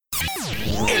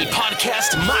El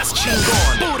podcast más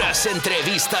chingón. Puras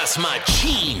entrevistas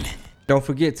machín. Don't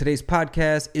forget, today's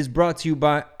podcast is brought to you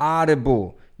by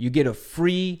Audible. You get a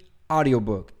free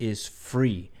audiobook. It's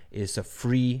free. It's a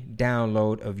free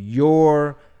download of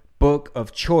your book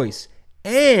of choice.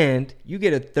 And you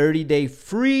get a 30-day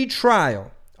free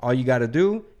trial. All you got to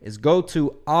do is go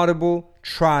to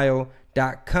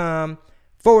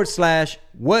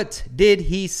audibletrial.com/what did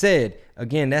he said.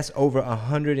 Again, that's over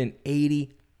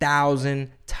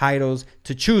 180,000 titles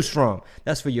to choose from.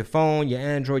 That's for your phone, your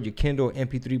Android, your Kindle, or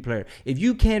MP3 player. If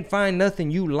you can't find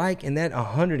nothing you like in that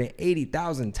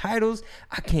 180,000 titles,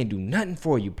 I can't do nothing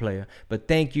for you, player. But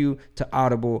thank you to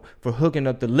Audible for hooking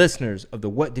up the listeners of the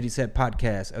What Did He Said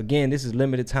podcast. Again, this is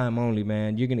limited time only,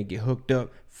 man. You're going to get hooked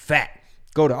up fat.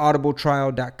 Go to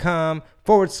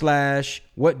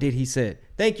audibletrial.com/what did he said.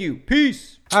 Thank you.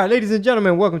 Peace. All right, ladies and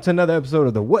gentlemen, welcome to another episode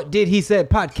of the What Did He Said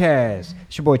podcast.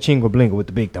 It's your boy Chingo Blingo with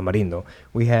the Big Tamarindo.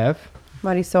 We have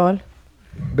Marisol.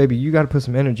 Baby, you got to put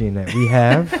some energy in that. We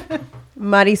have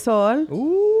Marisol.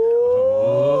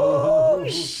 Ooh,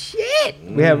 shit.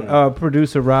 We have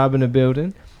producer Rob in the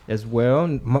building as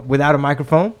well, without a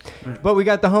microphone. But we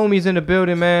got the homies in the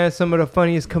building, man. Some of the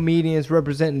funniest comedians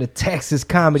representing the Texas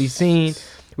comedy scene.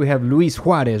 We have Luis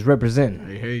Juarez representing.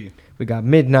 Hey. We got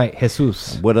Midnight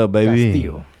Jesus. What up, baby?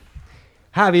 Castillo.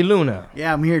 Javi Luna.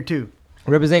 Yeah, I'm here too.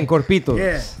 Representing Corpitos.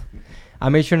 Yeah. I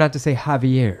made sure not to say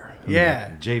Javier. Yeah.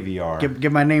 JVR.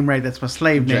 Get my name right. That's my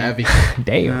slave name. You know what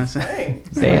Damn. I'm saying?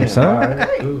 Damn,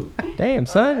 son. Damn,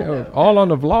 son. All on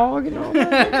the vlog and all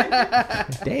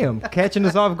that. Damn. Catching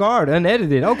us off guard.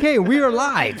 Unedited. Okay, we are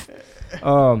live.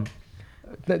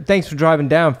 Thanks for driving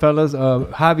down, fellas.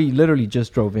 Javi literally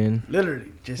just drove in. Literally,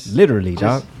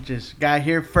 dog. Just got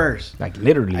here first. Like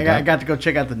literally, I got to go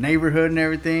check out the neighborhood and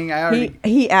everything.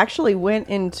 He actually went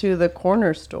into the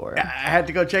corner store. I had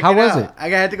to go check How it was out. it? I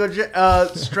had to go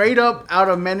straight up out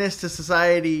of Menace to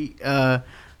Society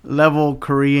level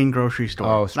Korean grocery store.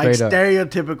 Oh, straight up.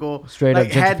 Stereotypical. Straight up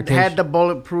like gentrification. had the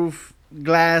bulletproof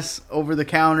glass over the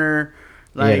counter.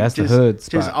 Like, yeah, that's the hood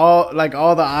spot. Just all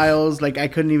the aisles. Like I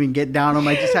couldn't even get down them.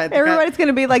 I just had to Everybody's going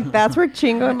to be like, that's where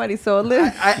Chingo and Marisol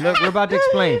live. Look, we're about to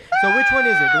explain. So which one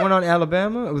is it? The one on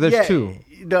Alabama? There's two.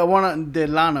 The one on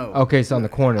Delano. Okay, it's on the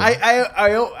corner.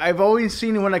 I've always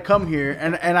seen it when I come here,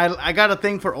 and I got a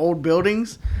thing for old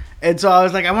buildings, and so I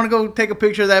was like, I want to go take a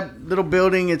picture of that little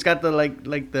building. It's got the like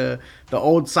the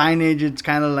old signage. It's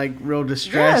kind of like real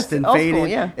distressed and old faded. school,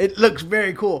 yeah. It looks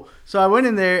very cool. So I went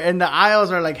in there, and the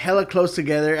aisles are like hella close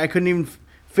together. I couldn't even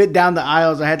fit down the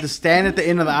aisles. I had to stand at the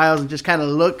end of the aisles and just kind of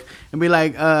look and be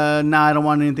like, nah, I don't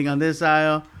want anything on this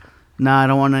aisle. Nah, I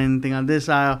don't want anything on this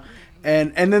aisle.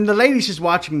 And then the lady's just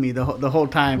watching me the whole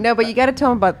time. No, but you got to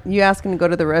tell him about you asking to go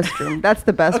to the restroom. That's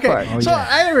the best part. So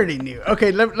I already knew.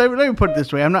 Okay, let me put it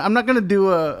this way. I'm not gonna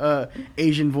do a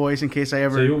Asian voice in case I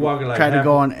ever try to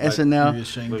go on SNL. You're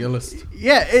Shane Gillis.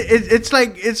 Yeah, it's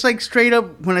like straight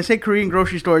up. When I say Korean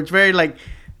grocery store, it's very like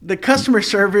the customer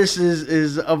service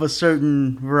is of a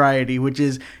certain variety, which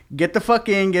is get the fuck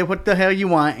in, get what the hell you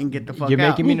want, and get the fuck You're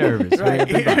out. making me nervous.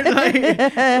 Right.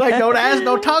 like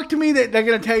don't talk to me. They're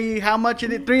gonna tell you how much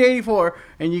it is, $3.84,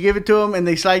 and you give it to them, and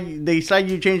they slide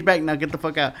you change back. Now get the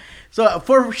fuck out. So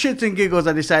for shits and giggles,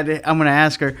 I decided I'm gonna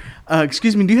ask her,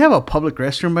 excuse me, do you have a public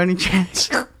restroom by any chance?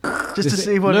 Just to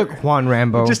see what. Look, Juan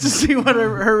Rambo. Just to see what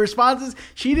her response is.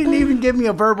 She didn't even give me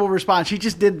a verbal response. She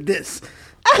just did this.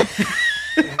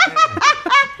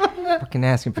 Fucking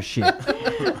asking for shit.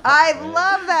 I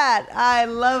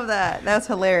love that. That's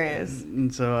hilarious.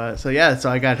 And so I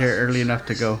got here early enough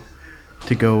to go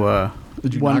Did you knock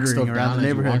wandering stuff around down the as you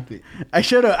neighborhood. walked it? I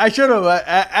should have.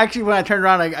 Actually, when I turned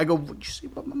around, I go, what you say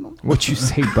about my mom? What you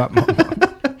say about my mom?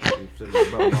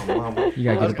 You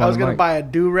gotta get I was going to buy a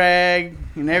do-rag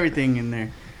and everything in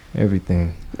there.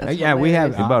 everything. That's Yeah, we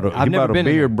have. hilarious. I've never been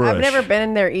in there. brush. I've never been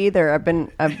in there either.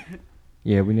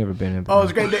 Yeah, we never been in. Oh,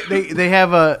 it's great. They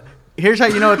have a. Here's how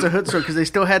you know it's a hood store because they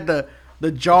still had the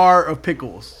jar of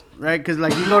pickles, right? Because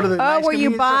like you go to the nice where you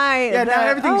convenience buy store. Yeah, now the-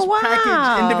 everything's oh, wow.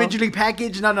 packaged, individually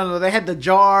packaged. No. They had the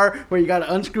jar where you got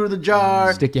to unscrew the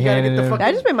jar. Stick your you gotta hand in get the there. fucking-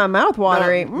 that just made my mouth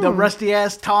watery. The rusty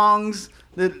ass tongs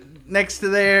that next to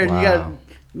there, and you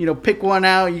Wow. got pick one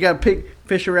out. You got to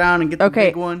fish around and get the Okay,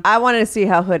 big one. I wanted to see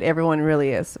how hood everyone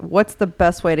really is. What's the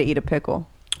best way to eat a pickle?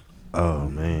 Oh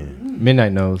man,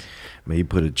 Midnight knows. man, you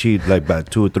put a cheat like about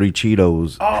 2 or 3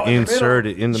 Cheetos, insert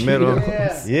it in the middle.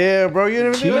 Yeah. Yeah, bro, you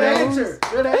never knew Good that. answer.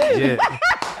 Good answer. Yeah,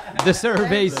 The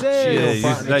survey says.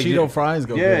 Cheeto fries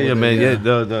go Yeah, good yeah, with man. it,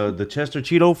 Yeah, the Chester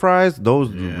Cheeto fries. Those,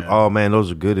 oh man,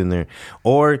 those are good in there.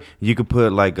 Or you could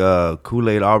put like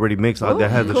Kool-Aid already mixed that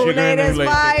has the sugar in Kool-Aid it. is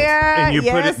fire. And you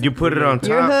yes. put it on top.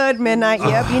 Your hood midnight.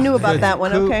 Yep, you knew about that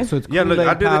one. Okay. So it's Yeah, look, Kool-Aid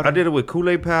I powder. did it with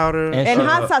Kool-Aid powder And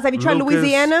hot sauce. Have you tried Lucas.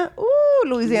 Louisiana? Ooh,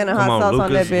 Louisiana hot sauce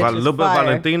on that bitch. A little is bit fire.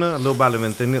 Valentina, a little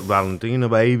Valentina,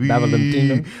 baby.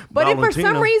 Valentina. But if for some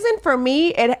Valentina. reason, for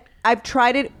me, I've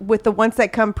tried it with the ones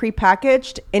that come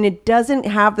prepackaged, and it doesn't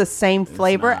have the same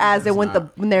flavor as it when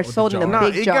they're sold in the Nah,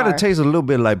 big it jar. gotta taste a little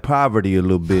bit like poverty, a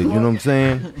little bit. You know what I'm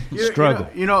saying? Struggle.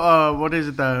 What is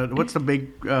it? What's the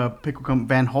big pickle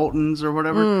Van Holtons or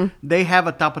whatever? They have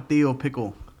a Tapatio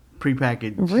pickle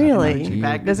prepackaged. Really?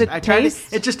 Packaged. Does it I tried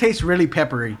taste? It just tastes really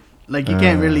peppery. Like you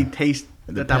can't really taste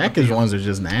The Tapatio. packaged ones are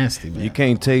just nasty, man. You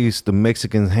can't taste the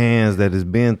Mexican's hands that it's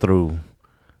been through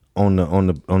on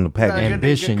the package.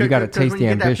 Ambition. You gotta taste when the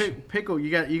you get that ambition. pickle, you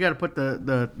got to put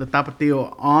the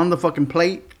Tapatio on the fucking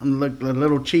plate, on the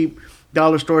little cheap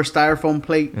dollar store styrofoam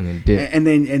plate, And then dip. and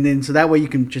then so that way you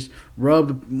can just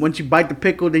rub. Once you bite the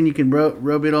pickle, then you can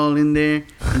rub it all in there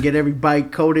and get every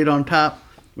bite coated on top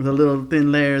with a little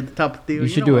thin layer at the Tapatio. You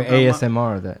should know do what an I'm talking about.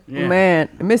 ASMR of that. Yeah. Man,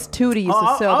 Miss Tootie used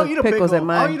to sell I'll eat the a pickles at I'll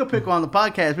mine. eat a pickle on the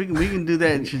podcast. We can do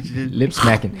that. Lip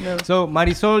smacking. So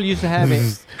Marisol used to have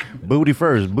it. Booty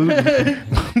first,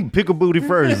 pickle booty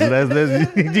first. That's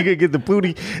you can get the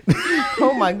booty.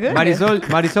 Oh my goodness.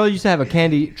 Marisol used to have a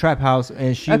candy trap house,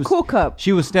 and she A was Cool Cup.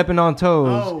 She was stepping on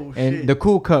toes, Oh, and shit. the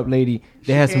Cool Cup lady,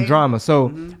 they had some came? drama.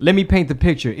 So let me paint the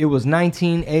picture. It was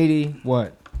 1980.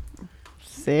 What?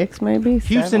 6 maybe?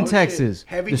 Houston, 7? Texas,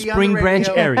 Heavy the D on Spring the Branch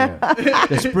radio. area.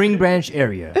 The Spring Branch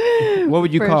area. What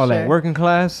would you For call that? sure. Working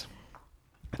class?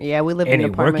 Yeah, we lived In in a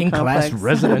an apartment working class complex.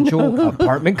 residential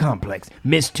apartment complex,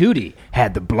 Miss Tootie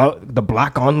had the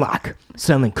block on lock,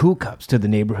 selling Cool Cups to the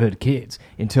neighborhood kids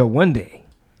until one day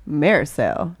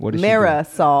Marisol. What did she do?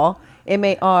 Marisol.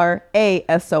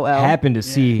 Marasol. happened to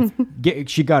see.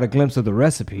 She got a glimpse of the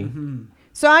recipe.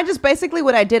 So I just basically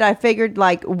what I did, I figured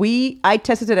like I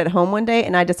tested it at home one day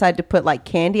and I decided to put like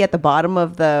candy at the bottom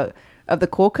of the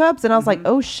Cool Cups and I was like,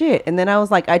 oh shit. And then I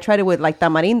was like, I tried it with like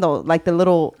tamarindo, like the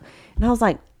little, and I was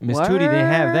like, Miss Tootie didn't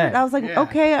have that. I was like, Yeah.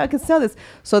 okay, I can sell this.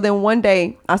 So then one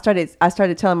day I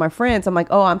started telling my friends, I'm like,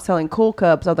 oh, I'm selling Cool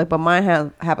Cups. I was like, but mine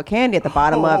have a candy at the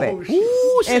bottom of it.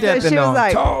 Ooh, And so stepping she was on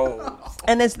like, toes.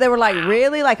 and then they were like,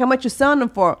 really? Like, how much you selling them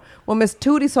for? Well, Miss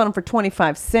Tootie sold them for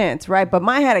 25 cents, right? But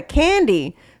mine had a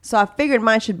candy, so I figured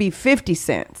mine should be 50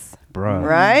 cents. Bruh.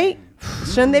 Right?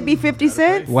 Shouldn't they be 50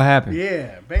 cents? What happened?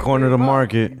 Yeah, Corner the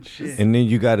market, and then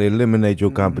you got to eliminate your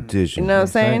competition. You know what I'm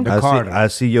saying? The Carter. I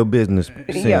see your business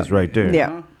sense right there.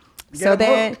 Yeah. So Get 'em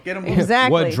then, hooked. Get 'em hooked.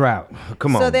 exactly. What drought?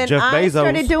 Come on, So then Jeff I Bezos.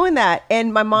 started doing that,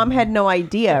 and my mom had no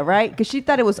idea, right? Because she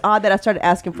thought it was odd that I started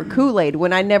asking for Kool-Aid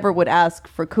when I never would ask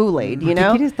for Kool-Aid, you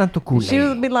know? quieres tanto Kool-Aid? She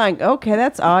would be like, okay,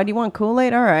 that's odd. You want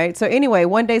Kool-Aid? All right. So anyway,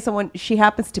 one day she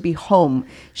happens to be home.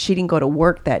 She didn't go to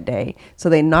work that day. So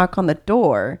they knock on the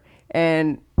door,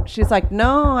 and she's like,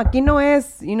 no, aquí no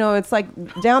es, it's like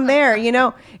down there,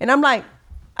 And I'm like,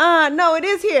 no, it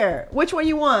is here. Which one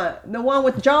you want? The one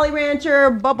with Jolly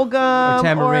Rancher, bubblegum, Or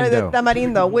tamarindo. or the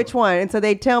tamarindo? Which one? And so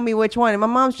they tell me which one. And my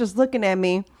mom's just looking at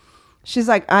me. She's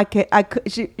like,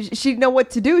 she know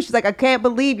what to do. She's like, I can't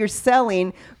believe you're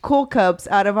selling Cool Cups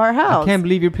out of our house. I can't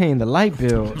believe you're paying the light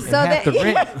bill and So half the that-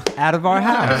 rent out of our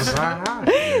house.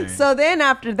 So then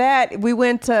after that, we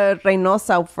went to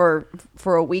Reynosa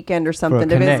for a weekend or something.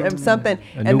 to visit connect. something.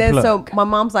 A new And then plug. so my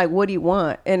mom's like, what do you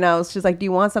want? And she's like, do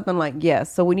you want something? I'm like,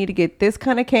 yes. So we need to get this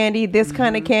kind of candy, this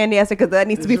kind of candy. I said, because that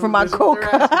needs to be for my Cool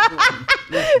Cup.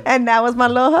 And that was my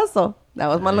little hustle. That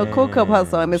was my little Cool Cup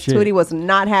hustle. And Miss Shit. Tootie was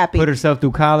not happy. Put herself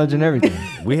through college and everything.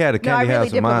 We had a No, I candy really house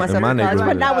did in put my myself in my in college, but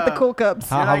neighborhood. not with the Cool Cups.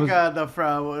 How- You're how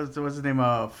like what's his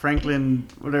name? Franklin,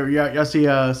 whatever. Y'all see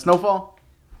Snowfall?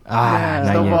 Not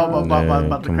yet. Snowfall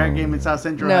about the come crack on. game in South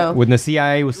Central. No. When the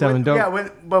CIA was selling dope. Yeah,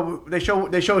 but they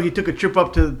show he took a trip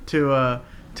up to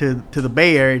the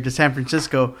Bay Area to San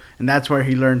Francisco, and that's where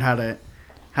he learned how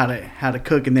to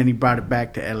cook, and then he brought it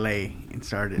back to L.A. and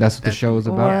started. That's what the show was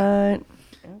about. What?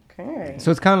 Okay. So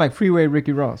it's kind of like Freeway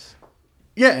Ricky Ross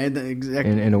Yeah,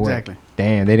 exactly. in a way. Exactly.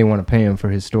 Damn, they didn't want to pay him for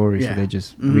his story, so Yeah. they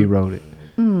just rewrote it.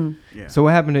 Yeah. So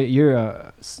what happened to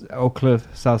your Oak Cliff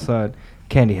Southside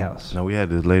Candy House? No, we had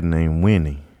this lady named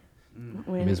Winnie.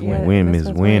 Miss Yeah, Winnie. Miss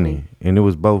Winnie, and it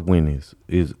was both Winnies.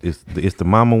 It's the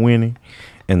mama Winnie,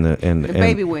 and the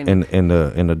baby Winnie. and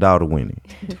the daughter Winnie.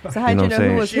 So how'd know you what know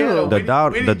I'm who was saying? who? Winnie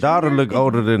The daughter Jr.? looked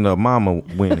older than the mama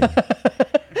Winnie.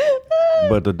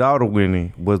 But the daughter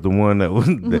Winnie was the one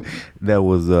that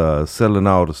was selling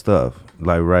all the stuff.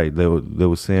 Like, right, they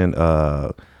were saying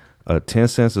 10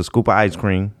 cents a scoop of ice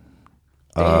cream.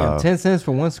 Damn, 10 cents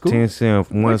for one scoop. 10 cents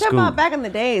for We're one talking scoop. about back in the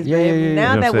days, Yeah, babe. yeah, yeah. Now You know what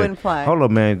that I'm saying? wouldn't fly. Hold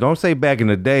up, man. Don't say back in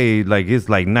the day like it's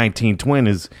like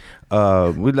 1920s.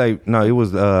 We like no, it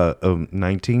was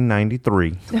 1993.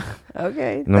 You know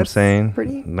Okay. what I'm saying?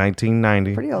 Pretty.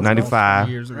 1990, pretty old 95.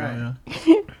 Years ago, Right.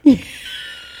 yeah.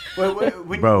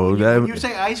 When, Bro, when you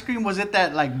say ice cream, was it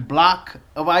that like block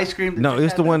of ice cream? No,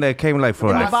 it's the one that came like for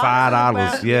In the like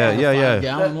box? $5. Yeah, yeah,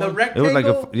 yeah. the It rectangle. was like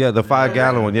the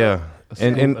 5-gallon one. Yeah,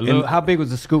 and How big was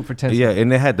the scoop for 10 cents? yeah, and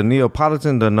they had the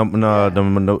Neapolitan, the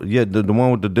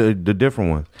one with the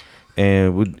different ones,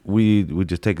 and we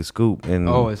just take a scoop and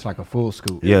Oh, it's like a full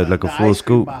scoop. yeah, like a The full ice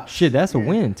cream scoop. box. Shit, that's a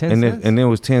win. 10 And cents. then it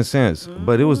was 10 cents,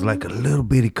 but it was like a little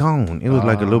bitty cone. It was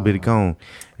like a little bitty cone.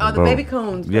 Oh, And the baby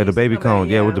cones. Yeah, the baby cones.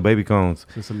 Yeah, with the baby cones.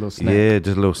 Just a little snack. Yeah,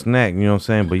 just a little snack. You know what I'm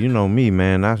saying? But you know me,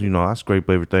 man. I scrape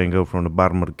everything up from the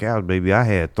bottom of the couch, baby. I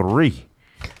had 3.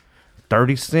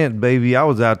 30 cents, baby. I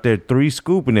was out there 3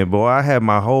 scooping it, boy. I had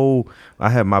my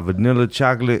vanilla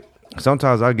chocolate.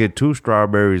 Sometimes I get 2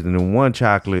 strawberries and then 1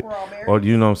 chocolate. Or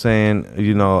you know what I'm saying?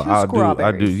 You know, 2 I do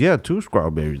strawberries. 2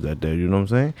 strawberries out there, you know what I'm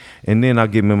saying? And then I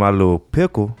get me my little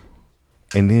pickle,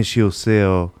 and then she'll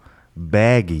sell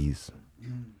baggies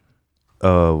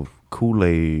of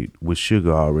Kool-Aid with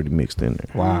sugar already mixed in there.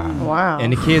 Wow.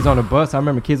 And the kids on the bus, I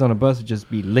remember kids on the bus would just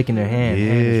be licking their hands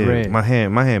Yeah, red. my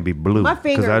hand be blue. My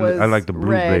finger was I like the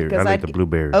blueberry. red, I 'cause like the I'd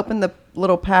blueberry. Open the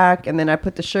little pack and then I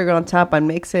put the sugar on top. I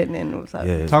mix it and then it was like,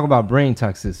 Yeah, Talk about brain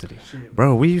toxicity.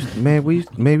 bro. We used to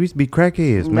be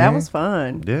crackheads, man. that was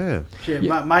fun. Yeah. Shit,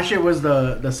 my shit was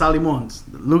the Salimons.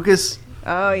 Lucas.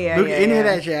 Oh yeah, Look, yeah, any yeah. of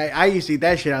that shit. I used to eat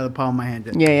that shit out of the palm of my hand.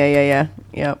 Just Yeah.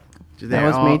 Yep. just That there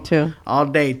was me too. All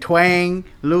day. Twang,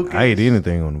 Lucas. I ate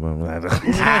anything on the bottom.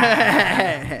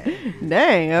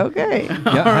 Dang. Okay.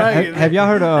 Yeah, right. have y'all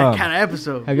heard that of kind of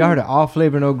episode. Have y'all heard of All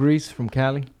Flavor No Grease from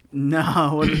Cali?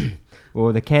 No. What is,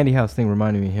 Well, the Candy House thing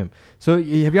reminded me of him. So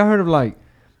have y'all heard of like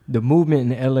the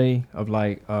movement in LA of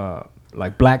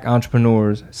like black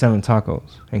entrepreneurs selling tacos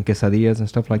and quesadillas and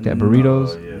stuff like that,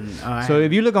 burritos? So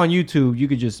if you look on YouTube, you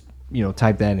could just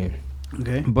type that in.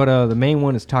 okay. But the main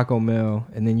one is Taco Mel,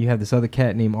 and then you have this other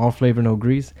cat named All Flavor No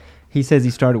Grease. He says he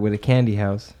started with a candy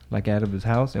house, like out of his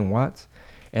house in Watts,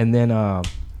 and then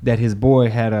that his boy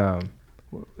had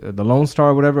the Lone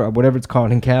Star, whatever it's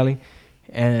called in Cali,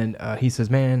 and he says,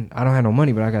 "Man, I don't have no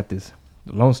money, but I got this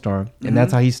Lone Star," and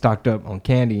that's how he stocked up on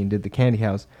candy and did the candy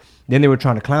house. Then they were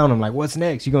trying to clown him, like, "What's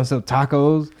next? You gonna sell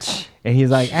tacos?" And he's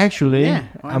like, "Actually, Yeah,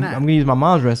 why I'm not? gonna use my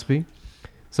mom's recipe."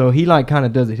 So he like kind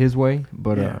of does it his way,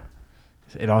 but Yeah.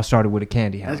 it all started with a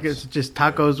candy house. That's good. It's just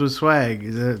tacos with swag.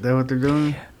 Is that what they're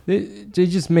doing? They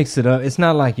just mix it up. It's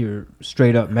not like your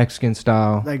straight up Mexican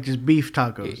style. Like just beef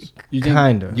tacos. You think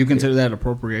Kinda. You consider that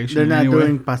appropriation? They're not anyway?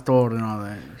 doing pastor and all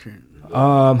that shit.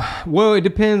 Well, it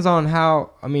depends on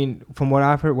how. I mean, from what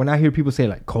I've heard, when I hear people say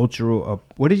like cultural,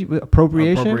 appropriation?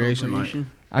 appropriation. Like,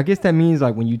 I guess that means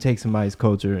like when you take somebody's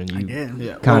culture and you. Yeah.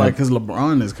 yeah, Kinda. like because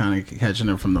LeBron is kind of catching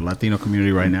it from the Latino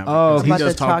community right now. Oh, because he About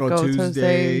does the Taco Taco Tuesday,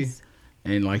 Tuesdays.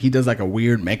 and like he does like a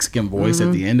weird Mexican voice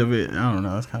at the end of it. I don't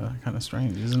know. That's kind of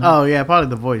strange, isn't it? Oh yeah, probably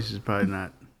the voice is probably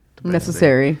not the best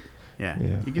Necessary. thing. Yeah. Yeah.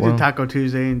 You can Well- do Taco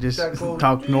Tuesday and just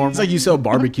talk normal. It's like you sell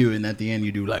barbecue, and at the end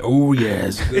you do like, oh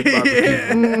yes, good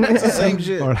barbecue. It's the same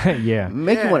shit. Or like, yeah.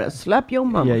 Make you want to slap your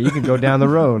mama. Yeah, you can go down the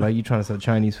road like you trying to sell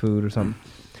Chinese food or something.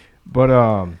 But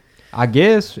I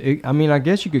guess you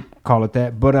could call it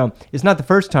that. But it's not the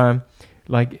first time.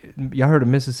 Like y'all heard of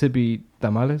Mississippi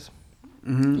tamales?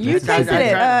 You tasted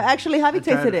it. Actually, Javi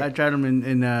tasted I it. tried them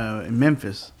in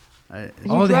Memphis.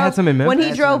 Oh, they had some in When he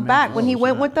Memphis? drove back, when he Oh,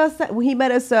 went with us, when he met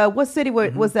us, what city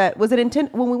was that? Was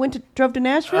it when we drove to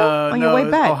Nashville on your no, way it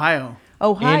was back? Ohio.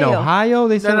 In Ohio,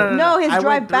 they said. No, his I went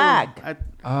drive through-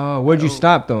 back. Where'd you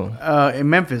stop though? In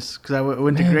Memphis, because I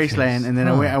went to Memphis, Graceland, and then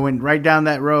huh. I went right down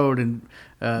that road, and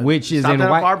Which is stopped in at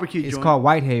a White. barbecue It's joint. called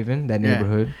Whitehaven, that Yeah.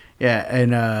 neighborhood. Yeah,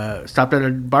 and stopped at a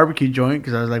barbecue joint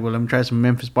because I was like, well, let me try some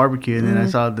Memphis barbecue, and then Mm-hmm. I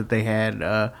saw that they had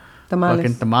Tamales.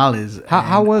 fucking tamales.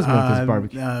 How And, was Memphis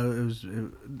barbecue?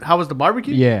 How was the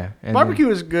barbecue? Yeah, and Barbecue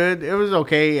was good. It was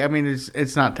okay. I mean,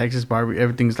 it's not Texas barbecue.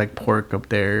 Everything's like pork up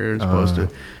there as opposed to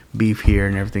beef here,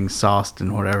 and everything's sauced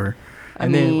and whatever. I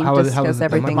And then mean, how was- just how was because the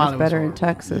everything tamale? was better in It was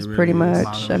Texas, horrible. It really pretty is.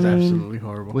 much. It I was mean, absolutely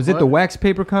horrible. Was it the wax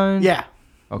paper kind? Yeah.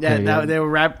 Okay. Yeah, yeah. they were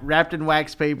wrapped in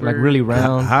wax paper. Like really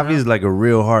round. Javi's like a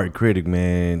real hard critic,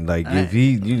 man. Like if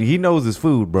he knows his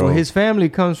food, bro. Well, his family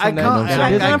comes from I that. come, that I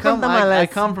business. come from tamales. I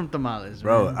come from tamales,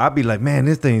 bro, man. I'd be like, man,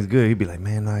 this thing's good. He'd be like,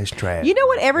 man, no, it's trash. you know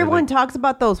what? Everyone talks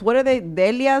about those. What are they?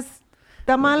 Delia's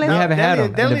tamales. We haven't had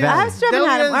them. Delia's- I still haven't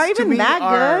had them. Are Delia's to even me that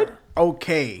are good?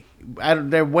 Okay.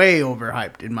 they're way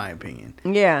overhyped in my opinion.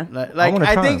 Yeah. Like wanna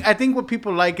try 'em. I think what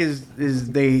people like is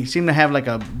they seem to have like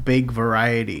a big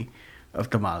variety of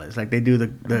tamales. Like they do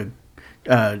the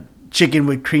chicken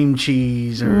with cream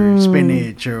cheese or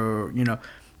spinach or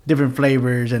different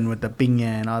flavors and with the piña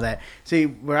and all that. See,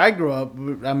 where I grew up,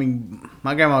 I mean,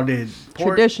 my grandma did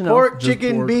Traditional. pork, Just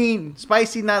chicken, pork. bean,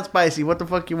 spicy, not spicy. What the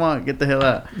fuck you want? Get the hell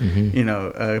out.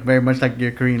 Very much like your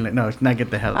Korean. No, it's not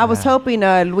get the hell out. I was hoping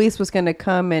Luis was going to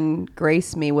come and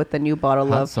grace me with a new bottle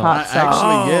Hot of sauce. hot sauce.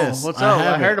 Actually, yes. What's up? I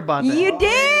have heard it. about that. You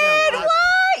did? What?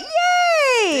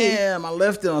 Yay! Damn, I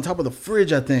left it on top of the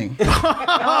fridge, I think.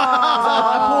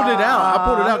 I pulled it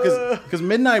out because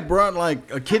Midnight brought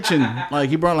like a kitchen. Like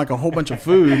he brought like a whole bunch of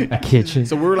food. A kitchen.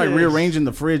 So we were like rearranging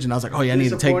the fridge, and I was like, "Oh yeah, I need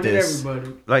to take Disappointed this."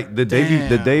 everybody. Like the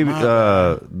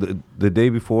day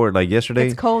before, like yesterday.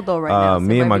 It's cold though right now, so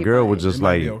Me it and might my be girl fine. were just It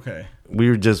might like, be okay. we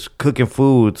were just cooking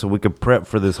food so we could prep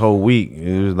for this whole week.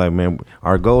 It was like, man,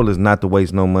 our goal is not to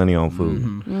waste no money on food.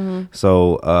 Mm-hmm.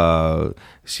 So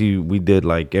we did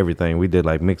like everything. We did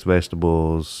like mixed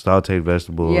vegetables, sauteed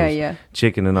vegetables, Yeah.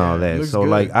 chicken and all that. looks So good.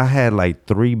 like I had like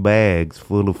 3 bags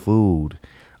full of food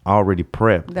already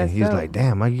prepped. That's and he's dope. like,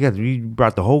 damn, you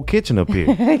brought the whole kitchen up here.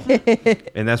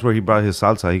 And that's where he brought his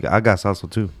salsa. I got salsa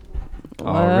too.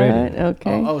 Already. What?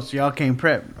 Okay. Oh, so y'all came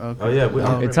prepped. Okay. Oh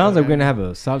yeah, It sounds like we're gonna have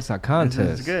a salsa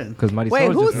contest. good. Because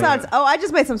Wait, who's salsa? Oh, I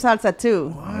just made some salsa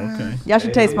too. Okay. Y'all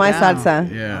should taste my Down.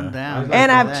 salsa. Yeah. I'm down.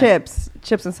 And I have Like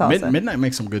chips and salsa. Midnight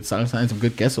makes some good salsa and some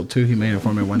good queso too. He made it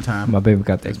for me one time. My baby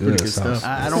got that It's pretty good good sauce.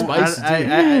 stuff. I don't. Spicy,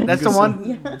 too. That's the Good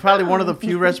one. Probably one of the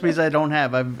few recipes I don't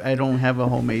have. I don't have a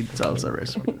homemade salsa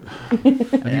recipe.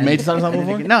 Have you made salsa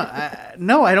before?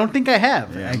 No, I don't think I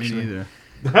have. Yeah, me actually, neither.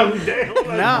 no.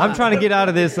 I'm trying to get out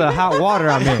of this hot water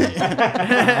I'm in.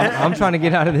 I'm trying to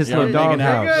get out of this little we're making it We're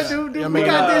doghouse. good, dude. Yeah, We make it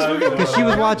got happen. this. Because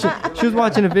she was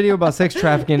watching a video about sex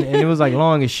trafficking and it was like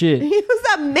long as shit. It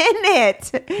was a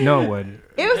minute. No, it wasn't.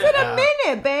 It was in a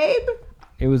minute, babe.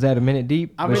 It was at a minute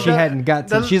deep, I but mean, she hadn't got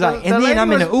to. She's like, the and then lady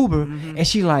I'm in was- the Uber, and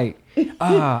she like,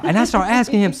 and I start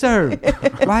asking him, sir,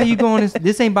 why are you going?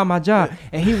 This ain't by my job.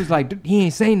 And he was like, "Dude, he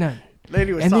ain't saying nothing.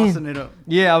 Lady was And then- saucing it up.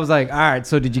 Yeah, I was like, all right.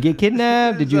 So did you get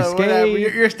kidnapped? Did you So whatever.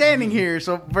 escape? You're standing here,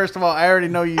 so first of all, I already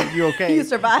know you okay. You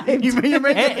survived. You're making,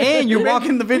 And you're making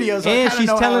walking the videos. So I and kinda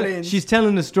know how it ends. she's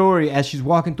telling the story as she's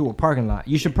walking through a parking lot.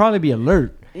 You should probably be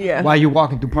alert. Yeah. While you're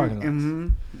walking through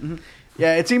parking lots.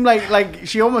 Yeah, it seemed like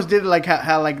she almost did it like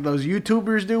how like those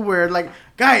YouTubers do, where like,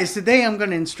 guys, today I'm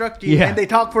gonna instruct you, Yeah. and they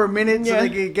talk for a minute so Yeah. they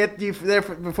can get you there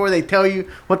before they tell you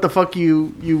what the fuck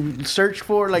you searched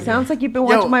for. Like, Sounds like you've been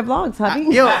watching my vlogs,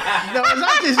 honey. Yo, no,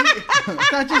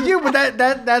 it's not just you, but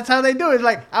that's how they do it. It's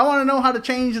like, I want to know how to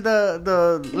change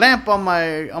the lamp on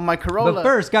my Corolla. But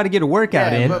first, got to get a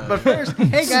workout in. But first,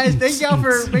 hey guys, thank y'all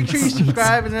for make sure you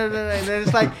subscribe and then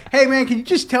it's like, hey man, can you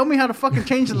just tell me how to fucking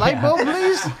change the light bulb,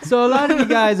 please? So a lot of you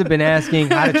guys have been asking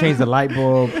how to change the light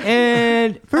bulb.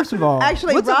 And first of all,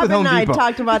 Actually, what's up Rob with Home and I Depot?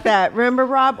 talked about that. Remember,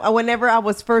 Rob? Whenever I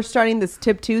was first starting this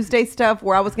Tip Tuesday stuff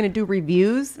where I was going to do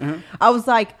reviews, I was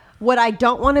like, what I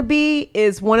don't want to be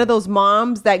is one of those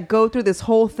moms that go through this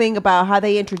whole thing about how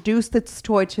they introduce this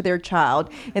toy to their child.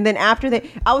 And then after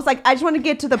I was like, I just want to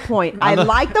get to the point. I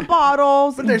like the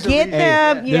bottles. there's a Get reason.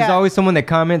 them. There's Yeah. always someone that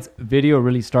comments, video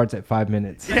really starts at 5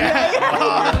 minutes.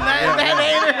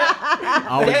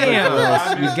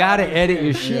 Damn, you gotta edit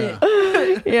your shit.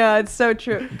 Yeah, it's so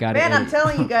true. Gotta Man, I'm edit.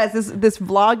 telling you guys, this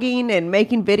vlogging and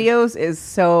making videos is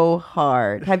so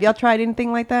hard. Have y'all tried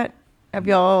anything like that? Have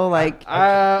y'all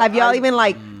have y'all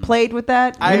even played with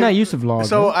that? You're not used to vlogging.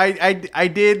 So I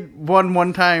did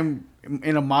one time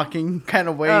in a mocking kind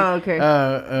of way. Oh, okay.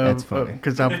 That's funny.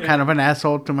 Because I'm kind of an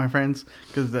asshole to my friends.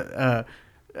 Because I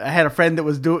had a friend that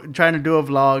was trying to do a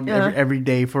vlog every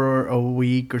day for a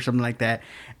week or something like that.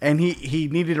 And he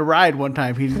needed a ride one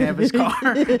time. He didn't have his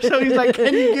car. So he's like,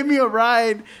 can you give me a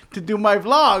ride to do my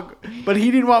vlog? But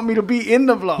he didn't want me to be in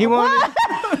the vlog. he wanted,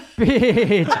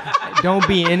 bitch, don't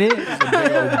be in it.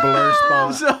 Big old blur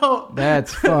spot. So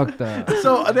That's fucked up.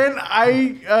 so then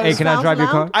I Hey, can I Sounds drive your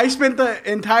car? loud? I spent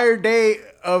the entire day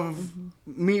of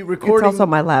me It's recording. also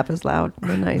my laugh is loud.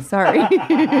 Nice. Sorry. I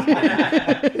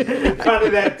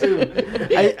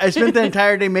spent the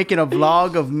entire day making a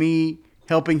vlog of me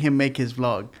helping him make his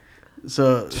vlog.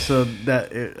 So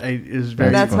that it is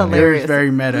very That's funny. hilarious. Very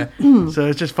meta. So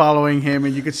it's just following him,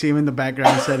 and you could see him in the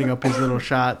background setting up his little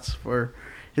shots for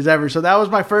his ever. So that was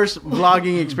my first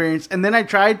vlogging experience. And then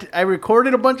I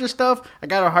recorded a bunch of stuff. I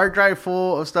got a hard drive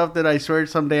full of stuff that I swear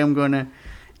someday I'm going to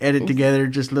edit together,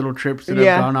 just little trips that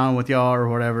Yeah. have gone on with y'all or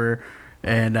whatever.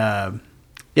 And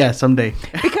yeah, someday.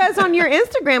 Because says on your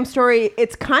Instagram story,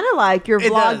 it's kind of like you're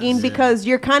It vlogging does, because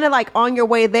you're kind of like on your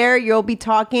way there. You'll be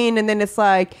talking, and then it's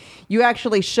like you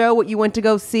actually show what you went to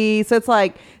go see. So it's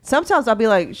like sometimes I'll be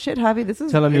like, "Shit, Javi, this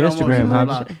is." Tell them your It almost Instagram, is a Javi.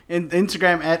 lot.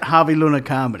 Instagram at Javi Luna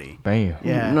Comedy. Bam.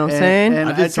 Yeah, You know what I'm saying? And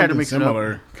I I, did try to something mix it up.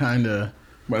 similar, kind of.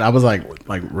 But I was like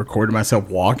recording myself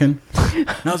walking, and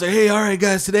I was like, "Hey, all right,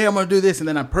 guys, today I'm gonna do this," and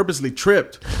then I purposely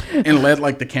tripped and let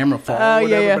like the camera fall, or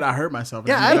whatever. yeah. But I hurt myself.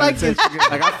 Yeah, I like it.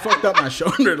 Like I fucked up my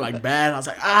shoulder like bad. I was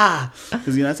like,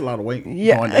 because that's a lot of weight going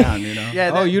down.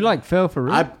 Yeah, Oh, you like fell for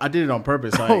real? I did it on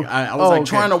purpose. Like, I was like okay.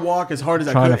 trying to walk as hard as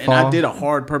I Trying could, to and I fall? did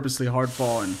a purposely hard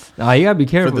fall, and Nah, you gotta be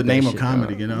for careful. the with that name of shit,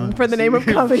 comedy, dog. you know. For the name of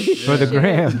comedy. For the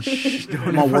gram. My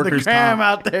for the workers' cram comp.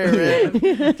 out there,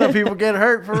 man. Some people get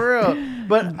hurt for real.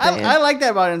 But I like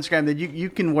that about Instagram, that you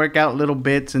can work out little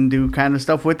bits and do kind of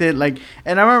stuff with it. Like,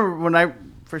 and I remember when I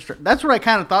first, that's what I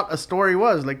kind of thought a story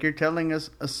was. Like, you're telling us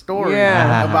a story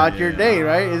Yeah. about your day,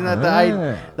 right? Isn't that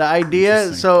the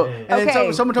idea? So, and then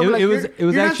Okay. someone told me, like, It was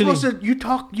you're not actually- supposed to,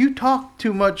 you talk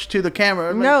too much to the camera.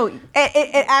 I'm like, No,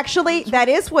 it actually that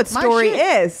is what My story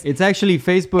shit. is. It's actually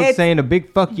Facebook It's- saying a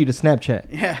big fuck you to Snapchat.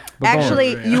 yeah. But go on.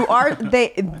 Actually, you are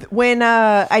when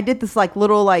I did this like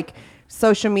little like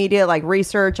social media like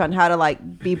research on how to like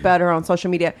be better on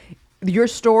social media. Your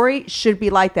story should be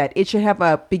like that. It should have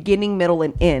a beginning, middle,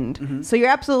 and end. So you're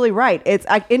absolutely right. It's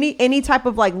like any type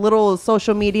of like little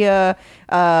social media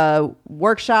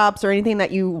workshops or anything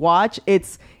that you watch.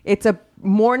 It's a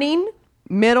morning,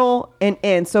 middle, and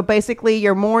end. So basically,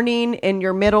 your morning and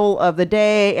your middle of the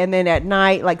day, and then at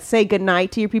night, like say good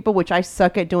night to your people, which I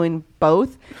suck at doing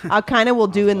both. I kind of will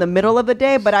do in the middle of the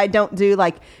day, but I don't do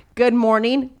like good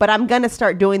morning. But I'm gonna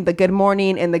start doing the good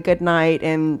morning and the good night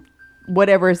and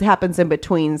whatever happens in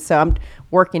between. So I'm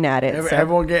working at it. So.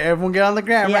 Everyone get on the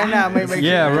gram Yeah. right now. Make sure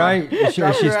Yeah, you right.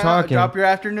 drop She's your, talking. Drop your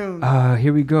afternoon.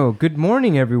 Here we go. Good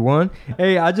morning, everyone.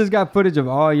 Hey, I just got footage of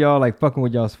all y'all like fucking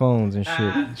with y'all's phones and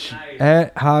shit.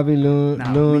 At Javi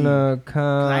Luna,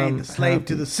 I ain't the slave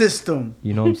to the system.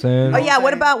 You know what I'm saying? Oh yeah,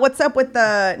 what about what's up with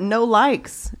the no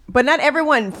likes? But not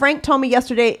everyone. Frank told me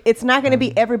yesterday it's not going to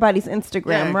be everybody's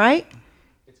Instagram, Yeah. right?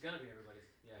 It's gonna be everybody's.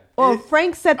 Yeah. Well,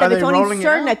 Frank said Are that it's they only rolling it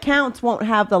certain out? accounts won't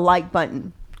have the like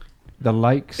button. The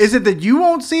likes. Is it that you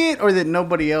won't see it or that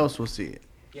nobody else will see it?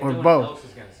 Yeah, Or no one both? else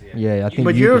is gonna see it. Yeah, I think.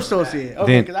 But you you'll could- still see it.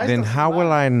 Okay, 'cause I Then still see how mine.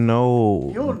 will I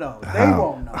know? You'll know. They How,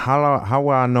 won't know. how will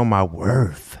I know my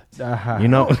worth? Uh-huh. You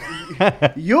know,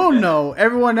 You'll know.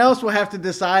 Everyone else will have to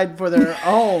decide for their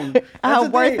own. How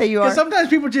worthy you are. Because sometimes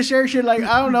people just share shit like,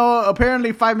 I don't know,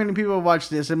 apparently 5 million people watch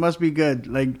this. It must be good.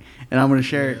 Like, and I'm going to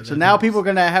share it. So now people are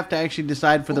going to have to actually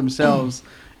decide for themselves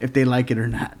if they like it or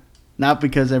not. Not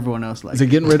because everyone else likes Is it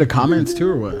getting rid of comments too,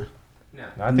 or what?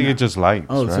 I think it just likes.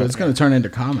 Oh, right? so it's going to turn into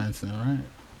comments now, right?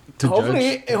 To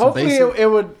Hopefully, to hopefully base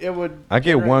it would. I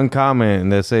get one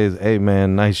comment that says, "Hey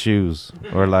man, nice shoes,"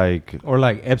 or like, Or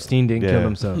like Epstein didn't kill Yeah.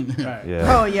 himself.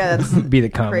 yeah, Oh yeah, that's Be the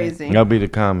comment. crazy. that'll be the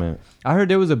comment. I heard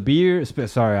there was a beer.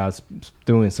 Sorry, I was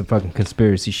doing some fucking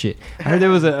conspiracy shit. I heard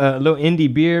there was a little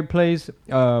indie beer place,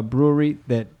 brewery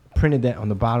that printed that on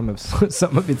the bottom of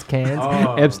some of its cans.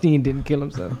 Epstein didn't kill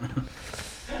himself.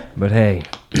 But hey,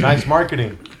 Nice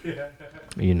marketing.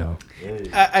 you know,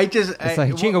 I just. it's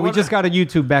like Chingo. We just got a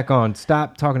YouTube back on.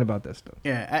 Stop talking about that stuff.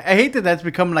 Yeah, I hate that that's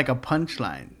become like a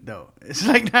punchline, though. It's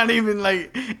like not even like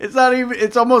it's not even.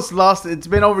 It's almost lost. It's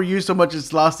been overused so much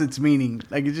it's lost its meaning.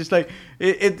 Like it's just like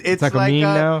it's like a meme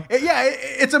now?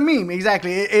 It's a meme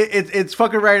exactly. It's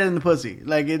fucking right in the pussy.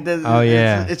 Like it does. Oh,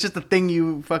 yeah. it's just a thing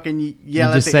you fucking yell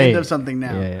at just the say end it. of something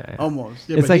now. Yeah. Almost.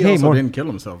 Yeah, It's but like, he hey, also more- didn't kill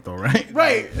himself though, right?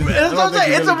 Right, that's what I'm think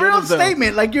saying. he It's a really real killed himself.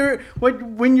 statement.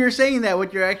 Like when you're saying that,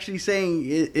 what you're actually saying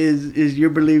is you're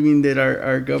believing that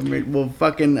our government will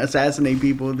fucking assassinate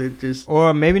people that just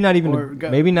Or maybe not even. Or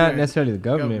maybe not yeah, necessarily the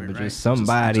government, but right. just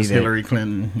somebody Just that Hillary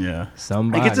Clinton, yeah.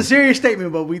 somebody. like it's a serious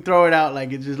statement, but we throw it out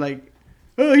like it's just like,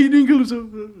 oh, he didn't kill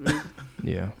himself.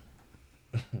 Yeah.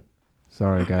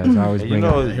 Sorry guys, I always You bring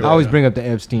know, up. I always bring up the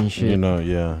Epstein shit. You know,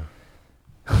 yeah.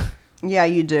 Yeah,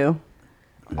 you do.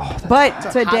 Oh,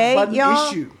 But today, button y'all,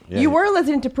 issue. Yeah. you were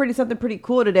listening to something pretty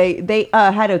cool today. They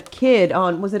had a kid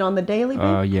on. Was it on the Daily?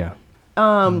 Babe? Yeah.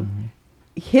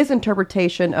 His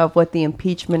interpretation of what the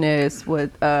impeachment is,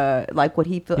 with like what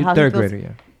he feels. He's How third he feels. grader,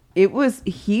 yeah. It was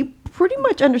he pretty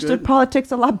much understood Good.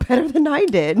 politics a lot better than I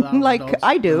did. A lot of Like adults.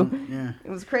 I do. Yeah. It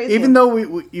was crazy. Even though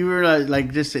you were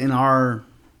like just in our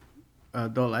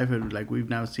adult life, like we've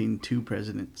now seen 2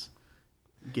 presidents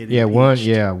get Yeah,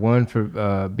 impeached. one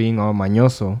for being all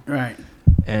mañoso. Right.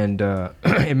 And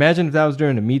imagine if that was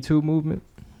during the Me Too movement.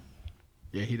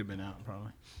 Yeah, he'd have been out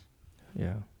probably.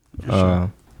 Yeah.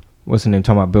 What's the name?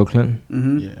 Talking about Bill Clinton.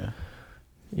 Mm-hmm. Yeah.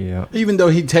 Yeah. Even though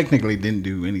he technically didn't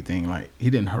do anything, like he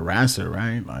didn't harass her,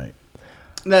 right? Like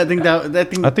No, I think that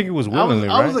thing. I think it was willingly,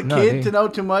 I was a right? No, kid he- to know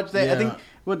too much. I Yeah. think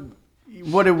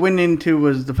what it went into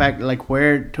was the fact like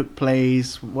where it took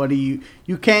place. What do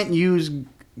you can't use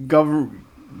government.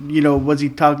 Was he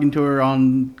talking to her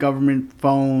on government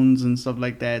phones and stuff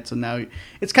like that? So now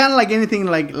it's kind of like anything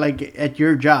like at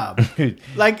your job.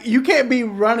 Like you can't be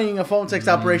running a phone sex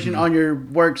operation on your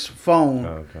work's phone.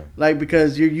 Okay. Like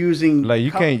because you're using Like,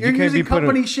 you can't using be putting-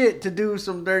 company shit to do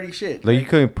some dirty shit. Like you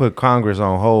couldn't put Congress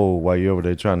on hold while you're over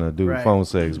there trying to do Right. phone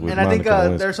sex with And I think Monica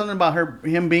Lewinsky. there's something about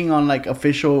him being on like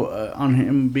official, on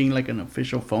him being like an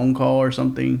official phone call or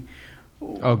something.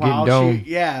 Oh, getting domed.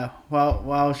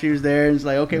 While she was there, it's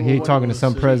like okay, He what- talking to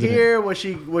some was she president. Here was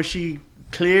she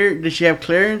clear? Did she have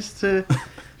clearance to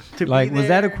Like, be was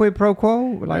that a there? quid pro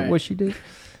quo? Like Right. what she did?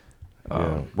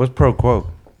 Yeah. What's pro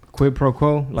quo? Quid pro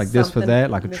quo? Like this for Something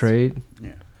that? Like a mis- trade?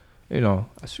 Yeah.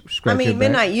 Scratch I mean, your back.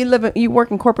 Midnight. You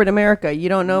work in corporate America. You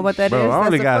don't know what that is. Bro, I That's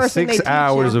only the got first thing they 6 teach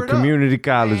hours you. of community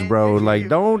college, bro. Like,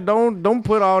 don't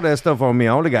put all that stuff on me.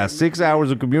 I only got 6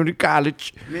 hours of community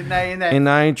college, Midnight in that. and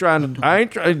I ain't trying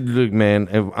to. Look, man.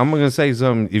 If I'm gonna say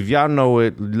something, if y'all know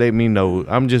it, let me know.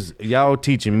 I'm just y'all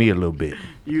teaching me a little bit.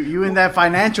 You in that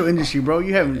financial industry, bro.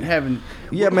 You haven't.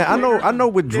 Yeah, man. I know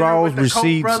withdrawals, Dinner with the Koch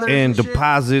receipts, brothers and shit.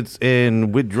 deposits,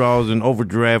 and withdrawals, and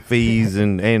overdraft fees,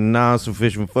 and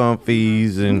non-sufficient fund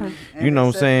fees, and you know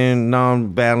what I'm saying,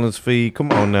 non-balance fee.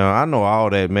 Come on now, I know all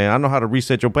that, man. I know how to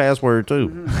reset your password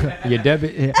too. Your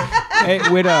debit. Yeah. Hey,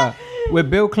 with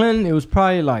Bill Clinton, it was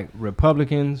probably like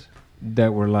Republicans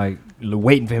that were like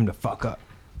waiting for him to fuck up.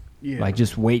 Yeah. Like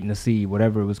just waiting to see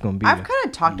whatever it was going to be. I've kind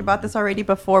of talked about this already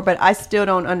before, but I still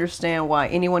don't understand why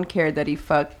anyone cared that he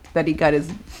got his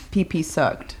PP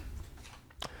sucked.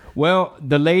 Well,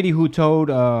 the lady who told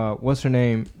what's her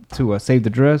name to save the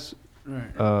dress, Right.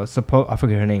 I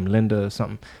forget her name, Linda or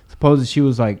something. Supposedly she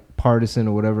was like partisan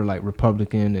or whatever, like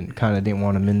Republican, and kind of didn't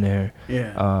want him in there.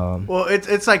 Yeah. Well,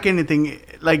 it's like anything,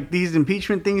 like these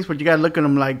impeachment things, but you gotta look at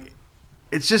them like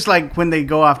it's just like when they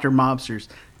go after mobsters.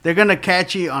 They're gonna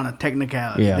catch you on a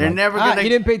technicality. Yeah, They're like, never gonna. you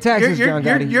didn't pay taxes, John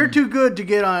Gotti. You're too good to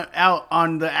get out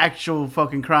on the actual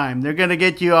fucking crime. They're gonna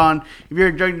get you on. If you're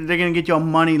a drug, they're gonna get you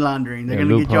on money laundering. They're Yeah,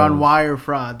 gonna get you on loopholes. wire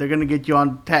fraud. They're gonna get you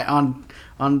on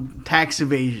on tax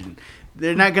evasion.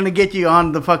 They're not gonna get you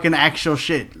on the fucking actual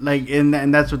shit. Like,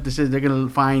 and that's what this is. They're gonna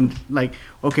find like,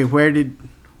 okay, where did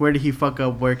he fuck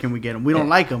up? Where can we get him? We don't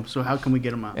like him, so how can we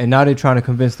get him out? And now they're trying to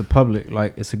convince the public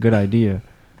like it's a good idea.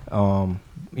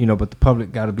 But the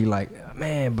public got to be like,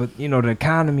 man, but the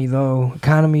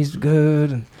economy's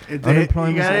good and You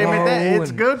unemployment's gotta admit low. that it's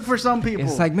and good for some people.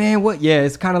 It's like, man, what? Yeah,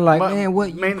 it's kind of like, But man,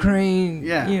 what main- Ukraine?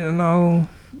 yeah.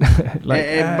 Like,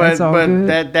 but it's all but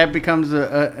good. that becomes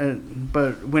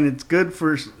but when it's good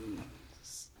for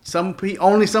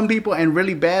only some people and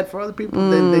really bad for other people,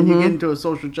 then you get into a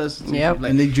social justice issue. Yep. Like,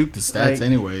 and they juke the stats like-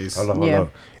 anyways. Hold on. Yeah.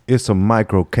 It's a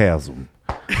microcosm.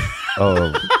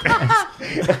 Hold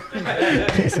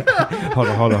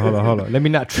on. Let me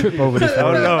not trip over this.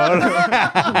 Hold on.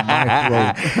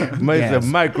 It's a Yes.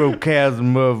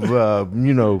 microcosm of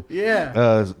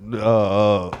yeah.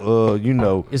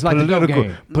 It's like the dope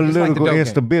game. It's like the political dope game.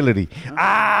 instability.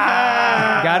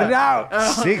 Got it out.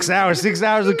 6 hours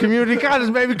of community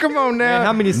college, baby. Come on now. Man,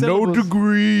 how many No syllables?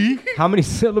 degree. How many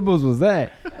syllables was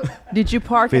that? Did you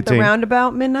park at the 15.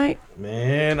 roundabout Midnight?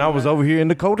 Man, I was over here in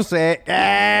the cul-de-sac.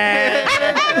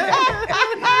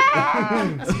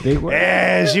 Big word.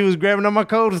 Yeah, she was grabbing on my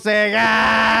cul-de-sac.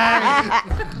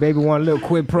 Baby want a little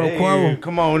quid pro quo. Hey,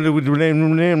 come on, with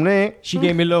them. She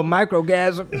gave me a little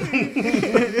microgasm.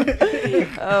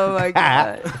 Oh my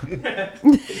god!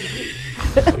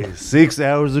 6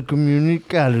 hours of community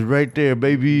college right there,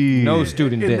 baby. No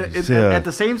student debt. At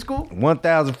the same school,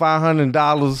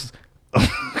 $1,500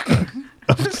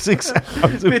 of 6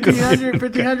 hours of community.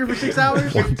 $1,500 for 6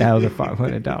 hours.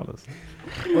 $1,500.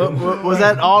 Was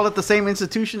that all at the same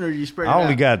institution, or did you spread it I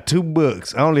only out? got 2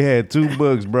 books. I only had 2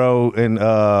 books, bro. And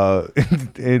what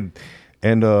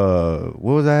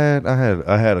was I had?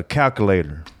 I had a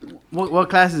calculator. What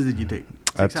classes did you take?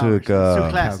 I 6 hours. took, It's 2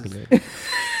 classes.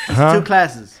 Huh? 2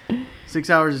 classes. 6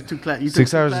 hours is 2 classes.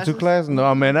 6 hours is 2 classes?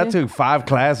 No, man, I took 5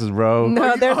 classes, bro.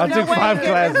 No, there's I no took way 5 you get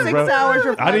classes, 6 bro. hours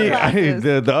for 5 I didn't.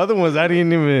 classes. The other ones I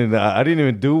didn't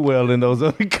even do well in those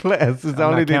other classes. I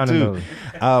I'm only not did 2.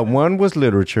 counting One was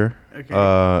literature, Okay.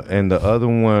 and the other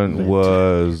one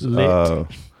was Lit.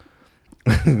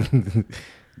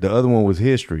 the other one was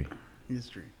history.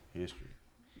 History.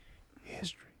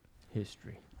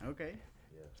 History. Okay.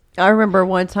 I remember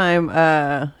one time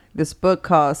this book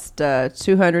cost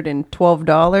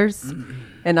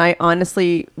 $212, And I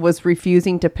honestly was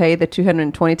refusing to pay the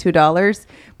 $222,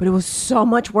 but it was so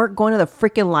much work going to the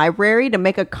freaking library to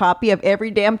make a copy of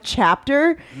every damn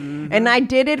chapter. And I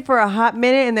did it for a hot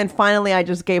minute, and then finally I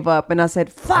just gave up. And I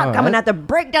said, fuck, I'm going to have to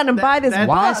break down and buy this book.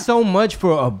 Why so much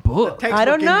for a book? I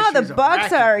don't know. The industry's a bucks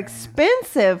racket, are man.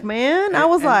 expensive, man. I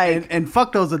was like... and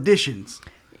fuck those editions.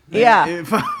 Yeah.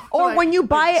 If- Or like, when you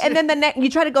buy it and then you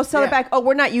try to go sell it Yeah. back. Oh,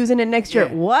 we're not using it next year.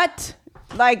 Yeah. What?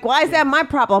 Like, why is that my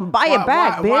problem? Buy it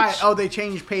back, bitch. Oh, they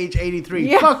changed page 83.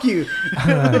 Yeah. Fuck you.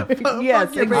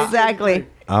 Yes, your page exactly.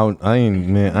 I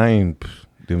ain't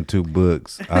them 2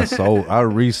 books. I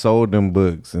resold them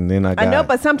books, and then I know,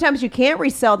 but sometimes you can't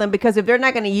resell them because if they're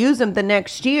not going to use them the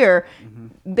next year,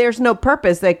 there's no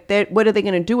purpose. Like, what are they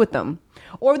going to do with them?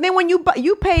 Or then when you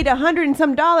paid $100 and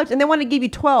some and they want to give you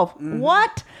 $12.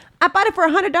 What? I bought it for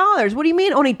 $100. What do you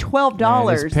mean only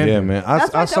 $12? Man, yeah, man.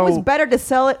 That's why I it's always sold better to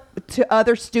sell it to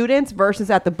other students versus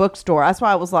at the bookstore. That's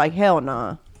why I was like, hell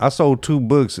nah. I sold 2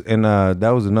 books, and that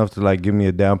was enough to like give me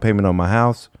a down payment on my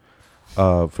house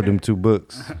for them 2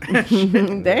 books.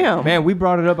 Damn. Man, we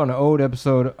brought it up on an old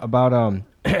episode about I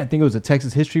think it was a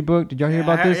Texas history book. Did y'all hear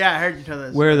about this? Yeah, I heard you tell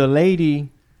this. Where the lady,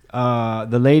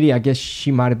 I guess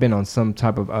she might have been on some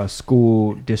type of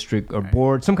school district or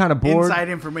board, some kind of board. Inside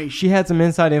information. She had some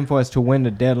inside info as to when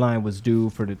the deadline was due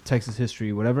for the Texas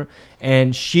history, whatever.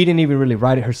 And she didn't even really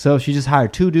write it herself. She just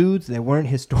hired 2 dudes that weren't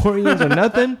historians or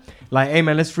nothing. Like, hey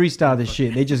man, let's freestyle this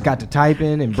shit. They just got to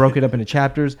typing and broke it up into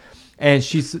chapters. And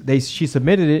she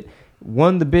submitted it,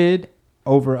 won the bid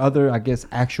over other, I guess,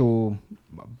 actual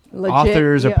Legit,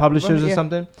 authors or yeah, publishers or yeah.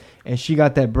 something. And she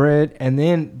got that bread. And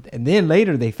then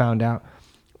later they found out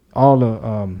all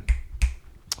the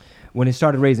when it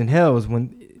started raising hell was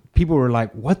when people were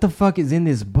like, what the fuck is in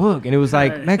this book? And it was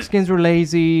like Mexicans were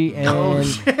lazy, and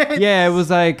yeah, it was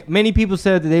like many people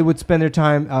said that they would spend their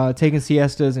time taking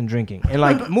siestas and drinking and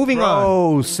like moving on.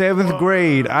 Oh, 7th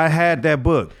grade, I had that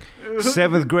book.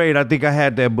 7th grade, I think I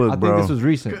had that book, I bro. think this was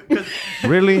recent.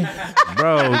 Really?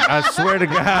 Bro, I swear to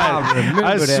God.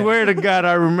 I swear to God,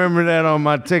 I remember that on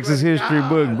my Texas history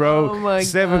book, bro. Oh my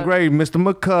 7th grade, Mr.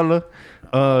 McCullough.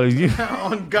 On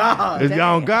God.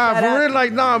 On God, Shout for out. real,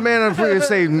 like, nah, man, I'm free to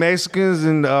say Mexicans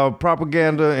and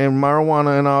propaganda and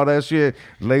marijuana and all that shit,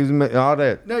 all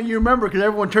that. No, you remember because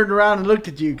everyone turned around and looked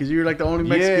at you because you were like the only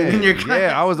Mexican in your class.